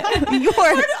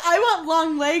 I want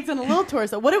long legs and a little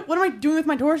torso. What am I doing with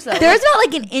my torso? There's not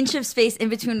like an inch of space in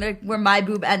between like, where my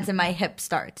boob ends and my hip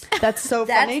starts. That's so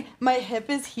funny. My hip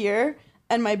is here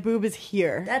and my boob is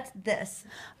here. That's this.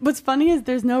 What's funny is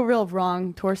there's no real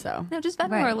wrong torso. No, just bend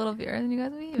more a little, Vera, and then you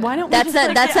guys will be even. Why don't we That's just, that.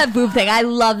 like, That's that boob thing. I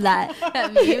love that.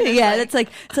 Yeah, that's like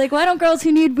it's like why don't girls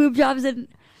who need boob jobs and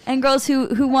And girls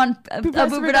who want a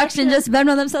boob reduction just bend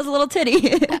on themselves a little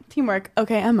titty. Teamwork.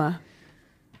 Okay, Emma.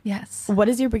 Yes. What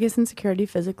is your biggest insecurity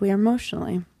physically or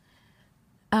emotionally?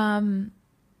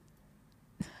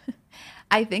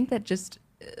 I think that just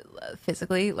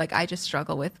physically, like I just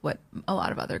struggle with what a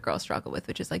lot of other girls struggle with,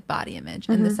 which is like body image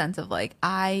in the sense of like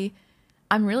I'm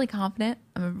really confident.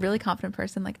 I'm a really confident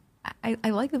person. Like I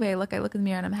like the way I look in the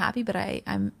mirror and I'm happy, but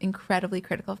I'm incredibly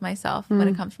critical of myself when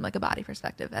it comes from like a body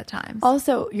perspective at times.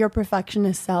 Also, your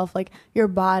perfectionist self, like your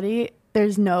body,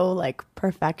 there's no like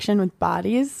perfection with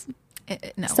bodies.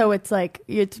 No. So it's like,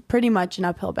 it's pretty much an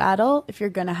uphill battle if you're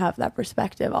going to have that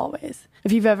perspective always.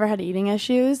 If you've ever had eating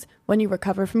issues, when you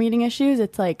recover from eating issues,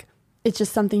 it's like, it's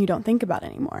just something you don't think about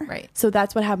anymore. Right. So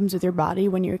that's what happens with your body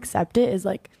when you accept it, is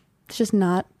like, it's just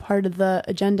not part of the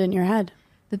agenda in your head.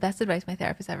 The best advice my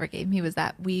therapist ever gave me was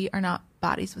that we are not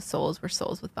bodies with souls, we're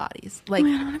souls with bodies. Like, Oh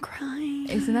my God, I'm gonna cry.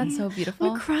 isn't that so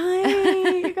beautiful? I'm crying.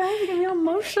 You guys are getting me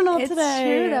emotional It's today.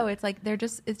 true though. It's like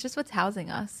it's just what's housing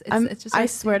us. It's just I like,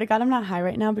 swear to God, I'm not high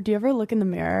right now, but do you ever look in the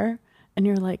mirror and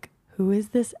you're like, who is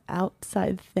this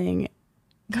outside thing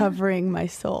covering my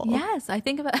soul? yes, I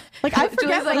think about Like, I Julie's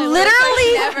forget like, when I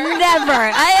Literally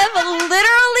never. I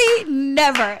have literally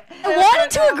never. I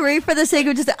wanted to agree for the sake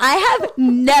of just, I have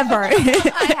never.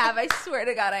 I swear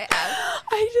to God I have.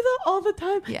 I do that all the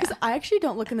time. Yeah. Because I actually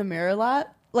don't look in the mirror a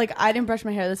lot. Like, I didn't brush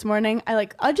my hair this morning.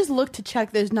 I just look to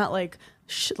check there's not like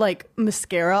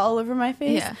mascara all over my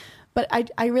face. Yeah. But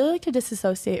I really like to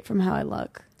disassociate from how I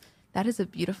look. That is a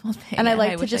beautiful thing. And I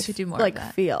like to wish just I could do more like of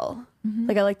that. feel.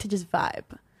 Like, I like to just vibe.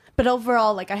 But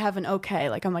overall, like, I have an okay.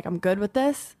 Like, I'm good with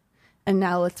this. And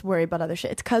now let's worry about other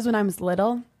shit. It's because when I was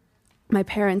little, my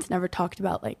parents never talked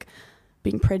about like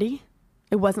being pretty.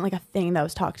 It wasn't like a thing that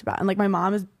was talked about. And like, my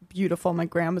mom is beautiful, my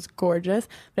grandma's gorgeous,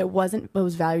 but it wasn't what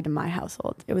was valued in my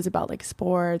household. It was about like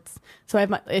sports. So I have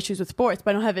my issues with sports,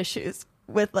 but I don't have issues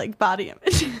with like body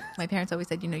image. My parents always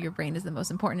said, your brain is the most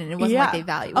important, and it wasn't Yeah. like they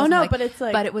value. It Oh, wasn't no, like- but it's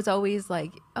like- but it was always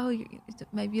like, oh,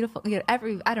 my beautiful. I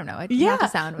don't know. I Yeah. not to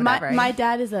sound whatever. My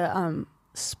dad is a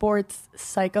sports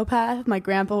psychopath. My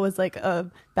grandpa was like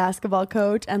a basketball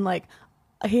coach, and like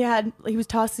he was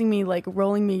tossing me, like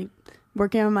rolling me,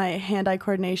 working on my hand-eye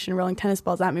coordination, rolling tennis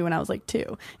balls at me when I was like 2.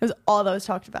 It was all that was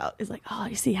talked about. It's like, oh,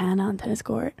 you see Hannah on tennis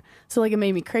court. So like, it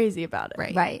made me crazy about it.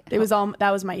 Right. It was all,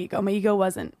 that was my ego. My ego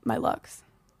wasn't my looks.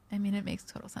 I mean, it makes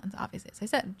total sense. Obviously, as I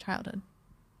said, childhood,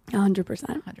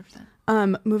 100%.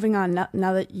 100%. Moving on,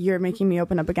 now that you're making me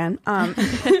open up again,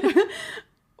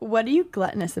 what are you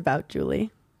gluttonous about,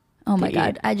 Julie? Oh my To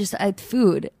God.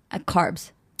 Food,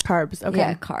 carbs. Carbs. Okay.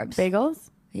 Yeah, carbs. Bagels?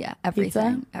 Yeah,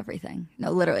 everything. Pizza? Everything.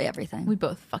 No, literally everything. We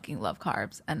both fucking love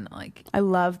carbs, and like, I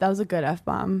love, that was a good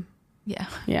F-bomb. yeah,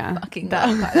 Yeah. fucking love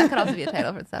carbs. That could also be a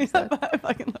title for this episode. I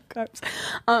fucking love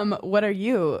carbs. What are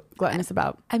you gluttonous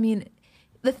about? I mean,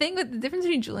 the difference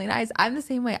between Julie and I is I'm the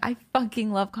same way. I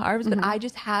fucking love carbs, but I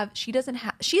just she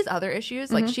has other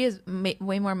issues. Like, she has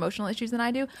way more emotional issues than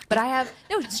I do, but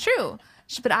no, it's true.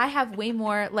 But I have way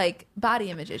more like body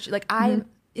image issues. Like, I'm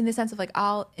in the sense of like,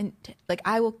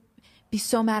 I will be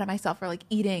so mad at myself for like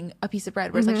eating a piece of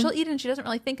bread, whereas like she'll eat it and she doesn't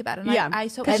really think about it. And Yeah. I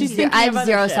so 'Cause she's envy thinking I of have other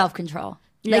zero shit. self-control.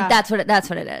 Yeah. Like, that's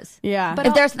what it is. Yeah. But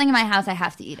If there's something in my house, I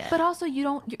have to eat it. But also,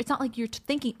 it's not like you're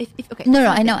thinking. Okay. No,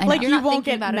 I know. like, You're you not won't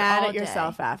thinking get about it mad all at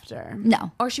yourself day. after.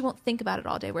 No. Or she won't think about it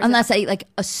all day. Whereas Unless I eat like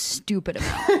a stupid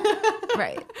amount.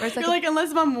 right. Whereas You're like,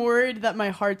 unless I'm worried that my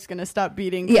heart's going to stop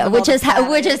beating. Yeah, of all which the has fat.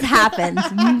 which has happened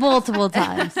multiple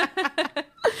times.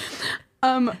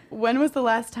 When was the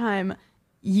last time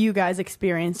you guys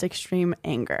experienced extreme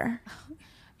anger?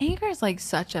 anger is like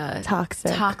such a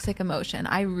Toxic emotion.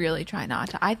 I really try not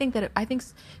to. I think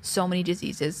so many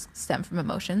diseases stem from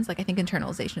emotions. Like, I think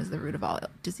internalization is the root of all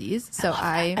disease. So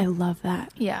I love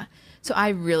that. yeah. So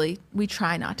we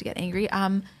try not to get angry.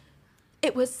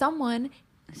 It was someone.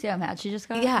 See how mad she just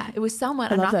got? Yeah, it was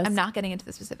someone. I'm not getting into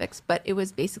the specifics, but it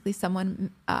was basically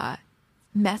someone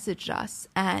messaged us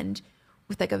and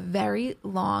with like a very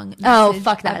long message. Oh,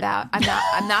 fuck that. About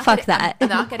I'm not Fuck that. I'm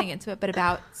not getting into it, but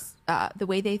about the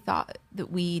way they thought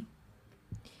that we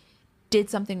did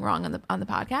something wrong on the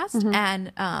podcast,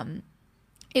 and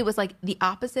it was like the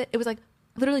opposite. It was like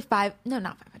literally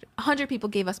 100 people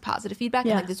gave us positive feedback,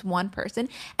 and like this one person,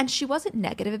 and she wasn't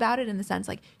negative about it in the sense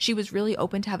like she was really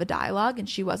open to have a dialogue, and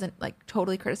she wasn't like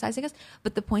totally criticizing us,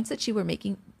 but the points that she were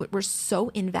making were so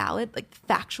invalid, like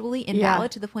factually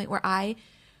invalid, to the point where I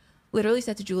literally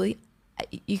said to Julie,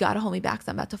 you gotta hold me back, because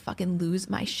I'm about to fucking lose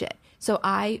my shit. So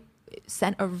I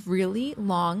sent a really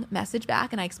long message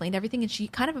back, and I explained everything, and she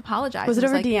kind of apologized. Was it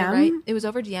over like, DM? "You're right." It was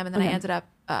over DM, and then I ended up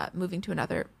moving to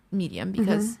another Medium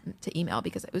because to email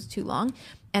because it was too long,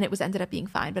 and it was ended up being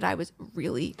fine. But I was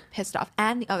really pissed off.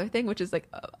 And the other thing, which is like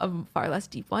a far less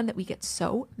deep one that we get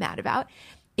so mad about,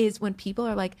 is when people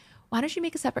are like, why don't you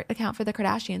make a separate account for the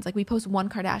Kardashians? Like we post one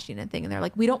Kardashian thing and they're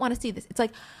like, we don't want to see this. It's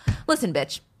like, listen,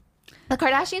 bitch, the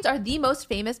Kardashians are the most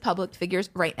famous public figures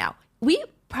right now. We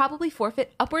probably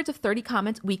forfeit upwards of 30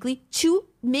 comments weekly to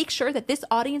make sure that this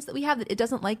audience that we have, that it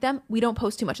doesn't like them, we don't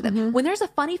post too much of them. When there's a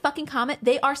funny fucking comment,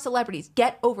 they are celebrities.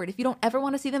 Get over it. If you don't ever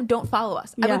want to see them, don't follow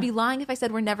us. I would be lying if I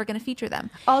said we're never going to feature them.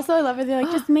 Also, I love it. They're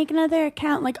like, just make another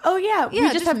account. Like, oh yeah, we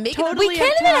just have We totally.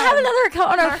 can't even have another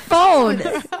account on our phone.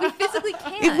 We physically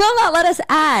can't. It will not let us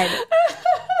add.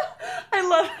 I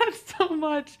love that so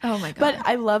much. Oh my God. But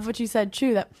I love what you said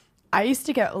too, that I used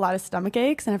to get a lot of stomach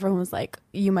aches and everyone was like,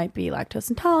 you might be lactose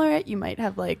intolerant, you might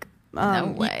have like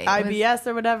No way. IBS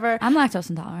or whatever. I'm lactose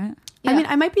intolerant. I mean,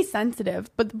 I might be sensitive,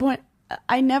 but the point,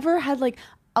 I never had like,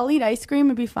 I'll eat ice cream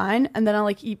and be fine, and then I'll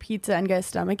like eat pizza and get a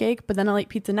stomach ache, but then I'll eat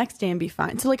pizza next day and be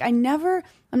fine. So like I'm not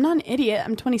an idiot.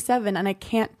 I'm 27 and I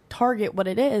can't target what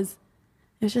it is.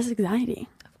 It's just anxiety.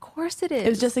 Of course it is. It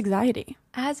was just anxiety.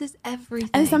 As is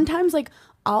everything. And sometimes like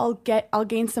I'll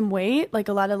gain some weight, like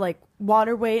a lot of like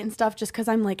water weight and stuff, just because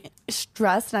I'm like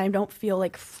stressed and I don't feel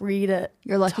like free to.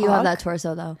 You're lucky talk. you have that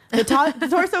torso though. The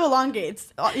torso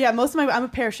elongates. Yeah, most of I'm a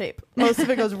pear shape. Most of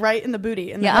it goes right in the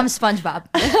booty. And Yeah, I'm SpongeBob.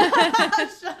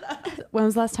 Shut up. When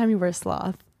was the last time you were a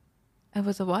sloth? I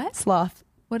was a what? Sloth.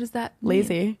 What does that mean?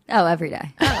 Lazy. Oh, every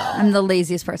day. I'm the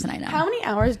laziest person I know. How many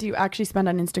hours do you actually spend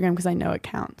on Instagram? Because I know it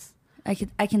counts. I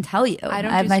can tell you. I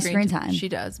don't have do my screen time. She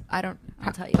does. I don't.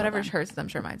 I'll tell you Whatever about that. hers is, I'm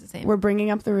sure mine's the same. We're bringing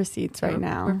up the receipts right We're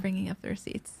now. bringing up the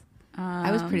receipts.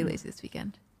 I was pretty lazy this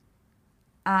weekend.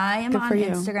 I am Good on for you.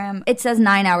 Instagram. It says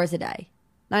 9 hours a day.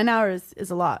 9 hours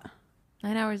is a lot.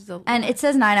 9 hours is a lot. And it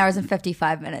says 9 hours and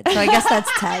 55 minutes. So I guess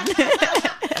that's 10.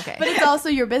 Okay. But it's also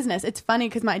your business. It's funny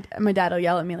because my dad will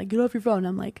yell at me like, get off your phone.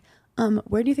 I'm like,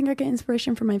 where do you think I get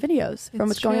inspiration from my videos? From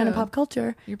what's going on in true. pop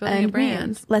culture. You're building a and brand.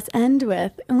 memes. Let's end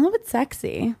with a little bit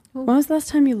sexy. When was the last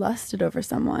time you lusted over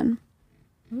someone?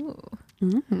 Ooh.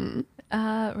 Mm-hmm.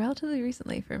 Relatively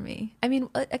recently for me. I mean,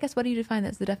 I guess what do you define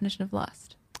as the definition of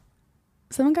lust?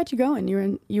 Someone got you going.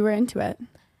 You were into it.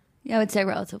 Yeah, I would say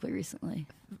relatively recently.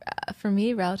 For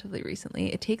me, relatively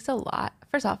recently, it takes a lot.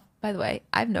 First off, by the way,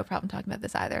 I have no problem talking about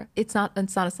this either. It's not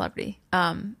a celebrity.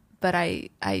 But I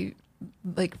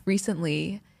like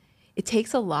recently, it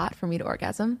takes a lot for me to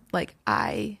orgasm. Like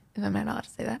am I not allowed to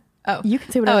say that? Oh, You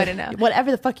can say whatever. I didn't know.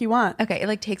 Whatever the fuck you want. Okay, it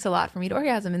like takes a lot for me to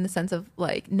orgasm in the sense of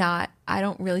like I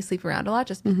don't really sleep around a lot,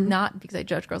 just not because I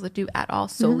judge girls that do at all,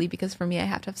 solely because for me I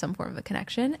have to have some form of a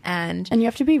connection and And you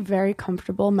have to be very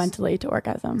comfortable mentally to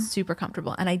orgasm. super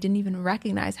comfortable. And I didn't even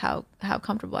recognize how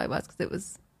comfortable I was because it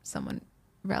was someone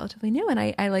relatively new. And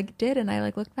I like did, and I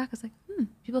like looked back, I was like,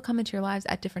 people come into your lives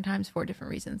at different times for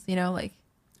different reasons, you know, like.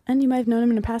 And you might have known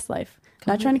him in a past life.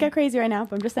 Not trying to get crazy right now,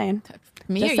 but I'm just saying.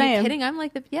 Me? Just Are saying. you kidding? I'm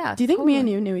like yeah. Do you think totally. me and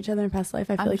you knew each other in a past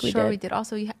life? I feel I'm like we sure did. we did.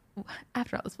 Also,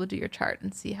 after all this, we'll do your chart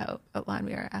and see how aligned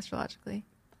we are astrologically.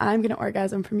 I'm going to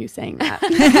orgasm from you saying that.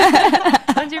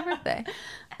 When's your birthday?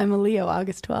 I'm a Leo,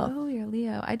 August 12th. Oh, you're a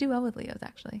Leo. I do well with Leos,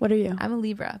 actually. What are you? I'm a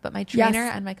Libra, but my trainer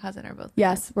Yes. and my cousin are both.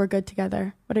 Yes, we're good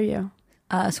together. What are you?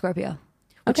 Scorpio.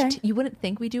 Which Okay. you wouldn't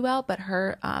think we do well, but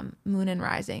her moon and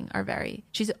rising are very.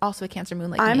 She's also a Cancer moon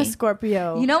like I'm me. a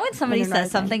Scorpio. You know when somebody Moon and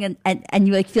says rising. something and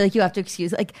you like feel like you have to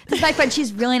excuse, like, this is my friend,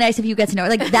 she's really nice if you get to know her.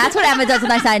 Like, that's what Emma does with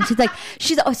my side. She's like,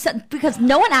 because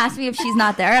no one asked me if she's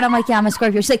not there. And I'm like, yeah, I'm a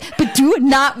Scorpio. She's like, but do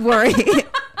not worry.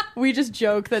 We just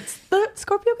joke that the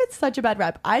Scorpio gets such a bad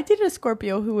rap. I dated a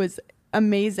Scorpio who was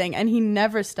amazing, and he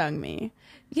never stung me.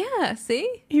 Yeah,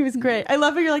 see? He was great. I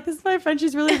love how you're like, this is my friend.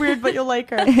 She's really weird, but you'll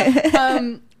like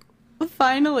her.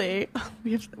 Finally,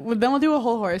 then we'll do a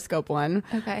whole horoscope one.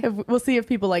 Okay. We'll see if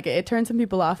people like it. It turns some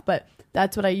people off, but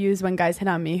that's what I use when guys hit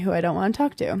on me who I don't want to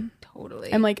talk to.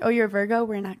 Totally. I'm like, oh, you're a Virgo?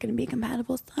 We're not going to be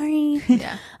compatible. Sorry.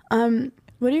 yeah.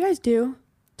 What do you guys do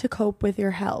to cope with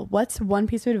your hell? What's one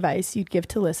piece of advice you'd give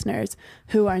to listeners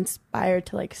who are inspired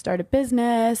to like start a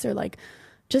business or like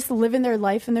just living their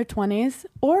life in their 20s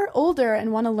or older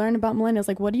and want to learn about millennials?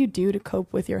 Like, what do you do to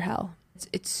cope with your hell?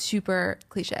 It's super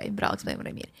cliche, but I'll explain what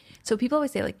I mean. So people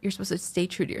always say like you're supposed to stay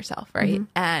true to yourself, right?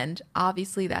 And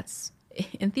obviously that's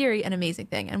in theory an amazing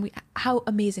thing. And how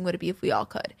amazing would it be if we all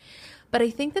could? But I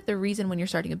think that the reason when you're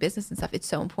starting a business and stuff, it's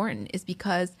so important is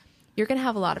because you're going to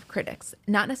have a lot of critics,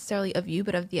 not necessarily of you,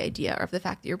 but of the idea or of the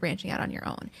fact that you're branching out on your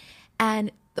own.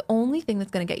 And the only thing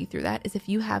that's going to get you through that is if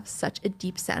you have such a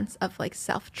deep sense of like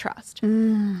self-trust.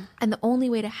 And the only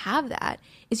way to have that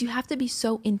is you have to be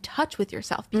so in touch with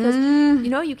yourself, because you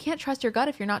know, you can't trust your gut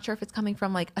if you're not sure if it's coming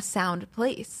from like a sound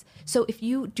place. So if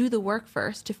you do the work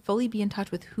first to fully be in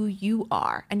touch with who you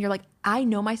are, and you're like, I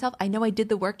know myself, I know I did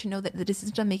the work to know that the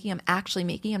decisions I'm making, I'm actually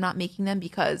making. I'm not making them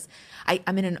because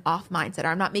I'm in an off mindset, or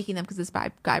I'm not making them because this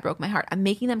guy broke my heart. I'm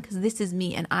making them because this is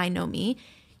me and I know me.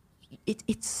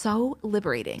 It's so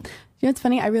liberating. You know what's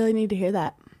funny? I really need to hear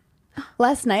that.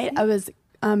 Last night I was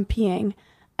peeing,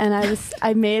 and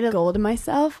I made a goal to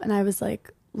myself, and I was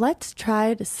like, let's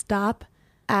try to stop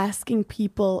asking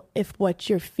people if what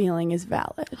you're feeling is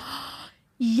valid.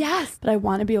 Yes. But I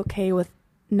want to be okay with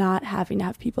not having to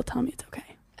have people tell me it's okay.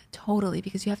 Totally,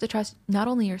 because you have to trust not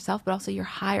only yourself, but also your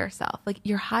higher self. Like,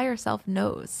 your higher self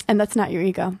knows. And that's not your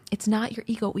ego. It's not your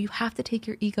ego. You have to take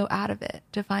your ego out of it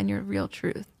to find your real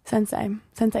truth. Sensei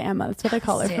Emma. That's what I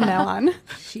call her from now on.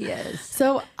 She is.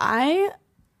 So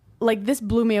this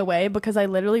blew me away, because I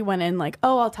literally went in like,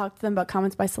 oh, I'll talk to them about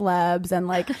comments by celebs, and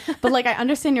like, but like, I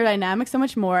understand your dynamic so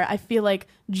much more. I feel like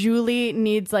Julie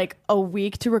needs like a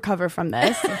week to recover from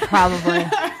this. Probably.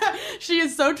 She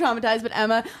is so traumatized, but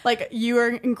Emma, like, you are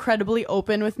incredibly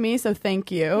open with me, so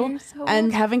thank you. You're so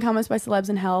and having comments by celebs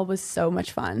in hell was so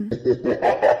much fun.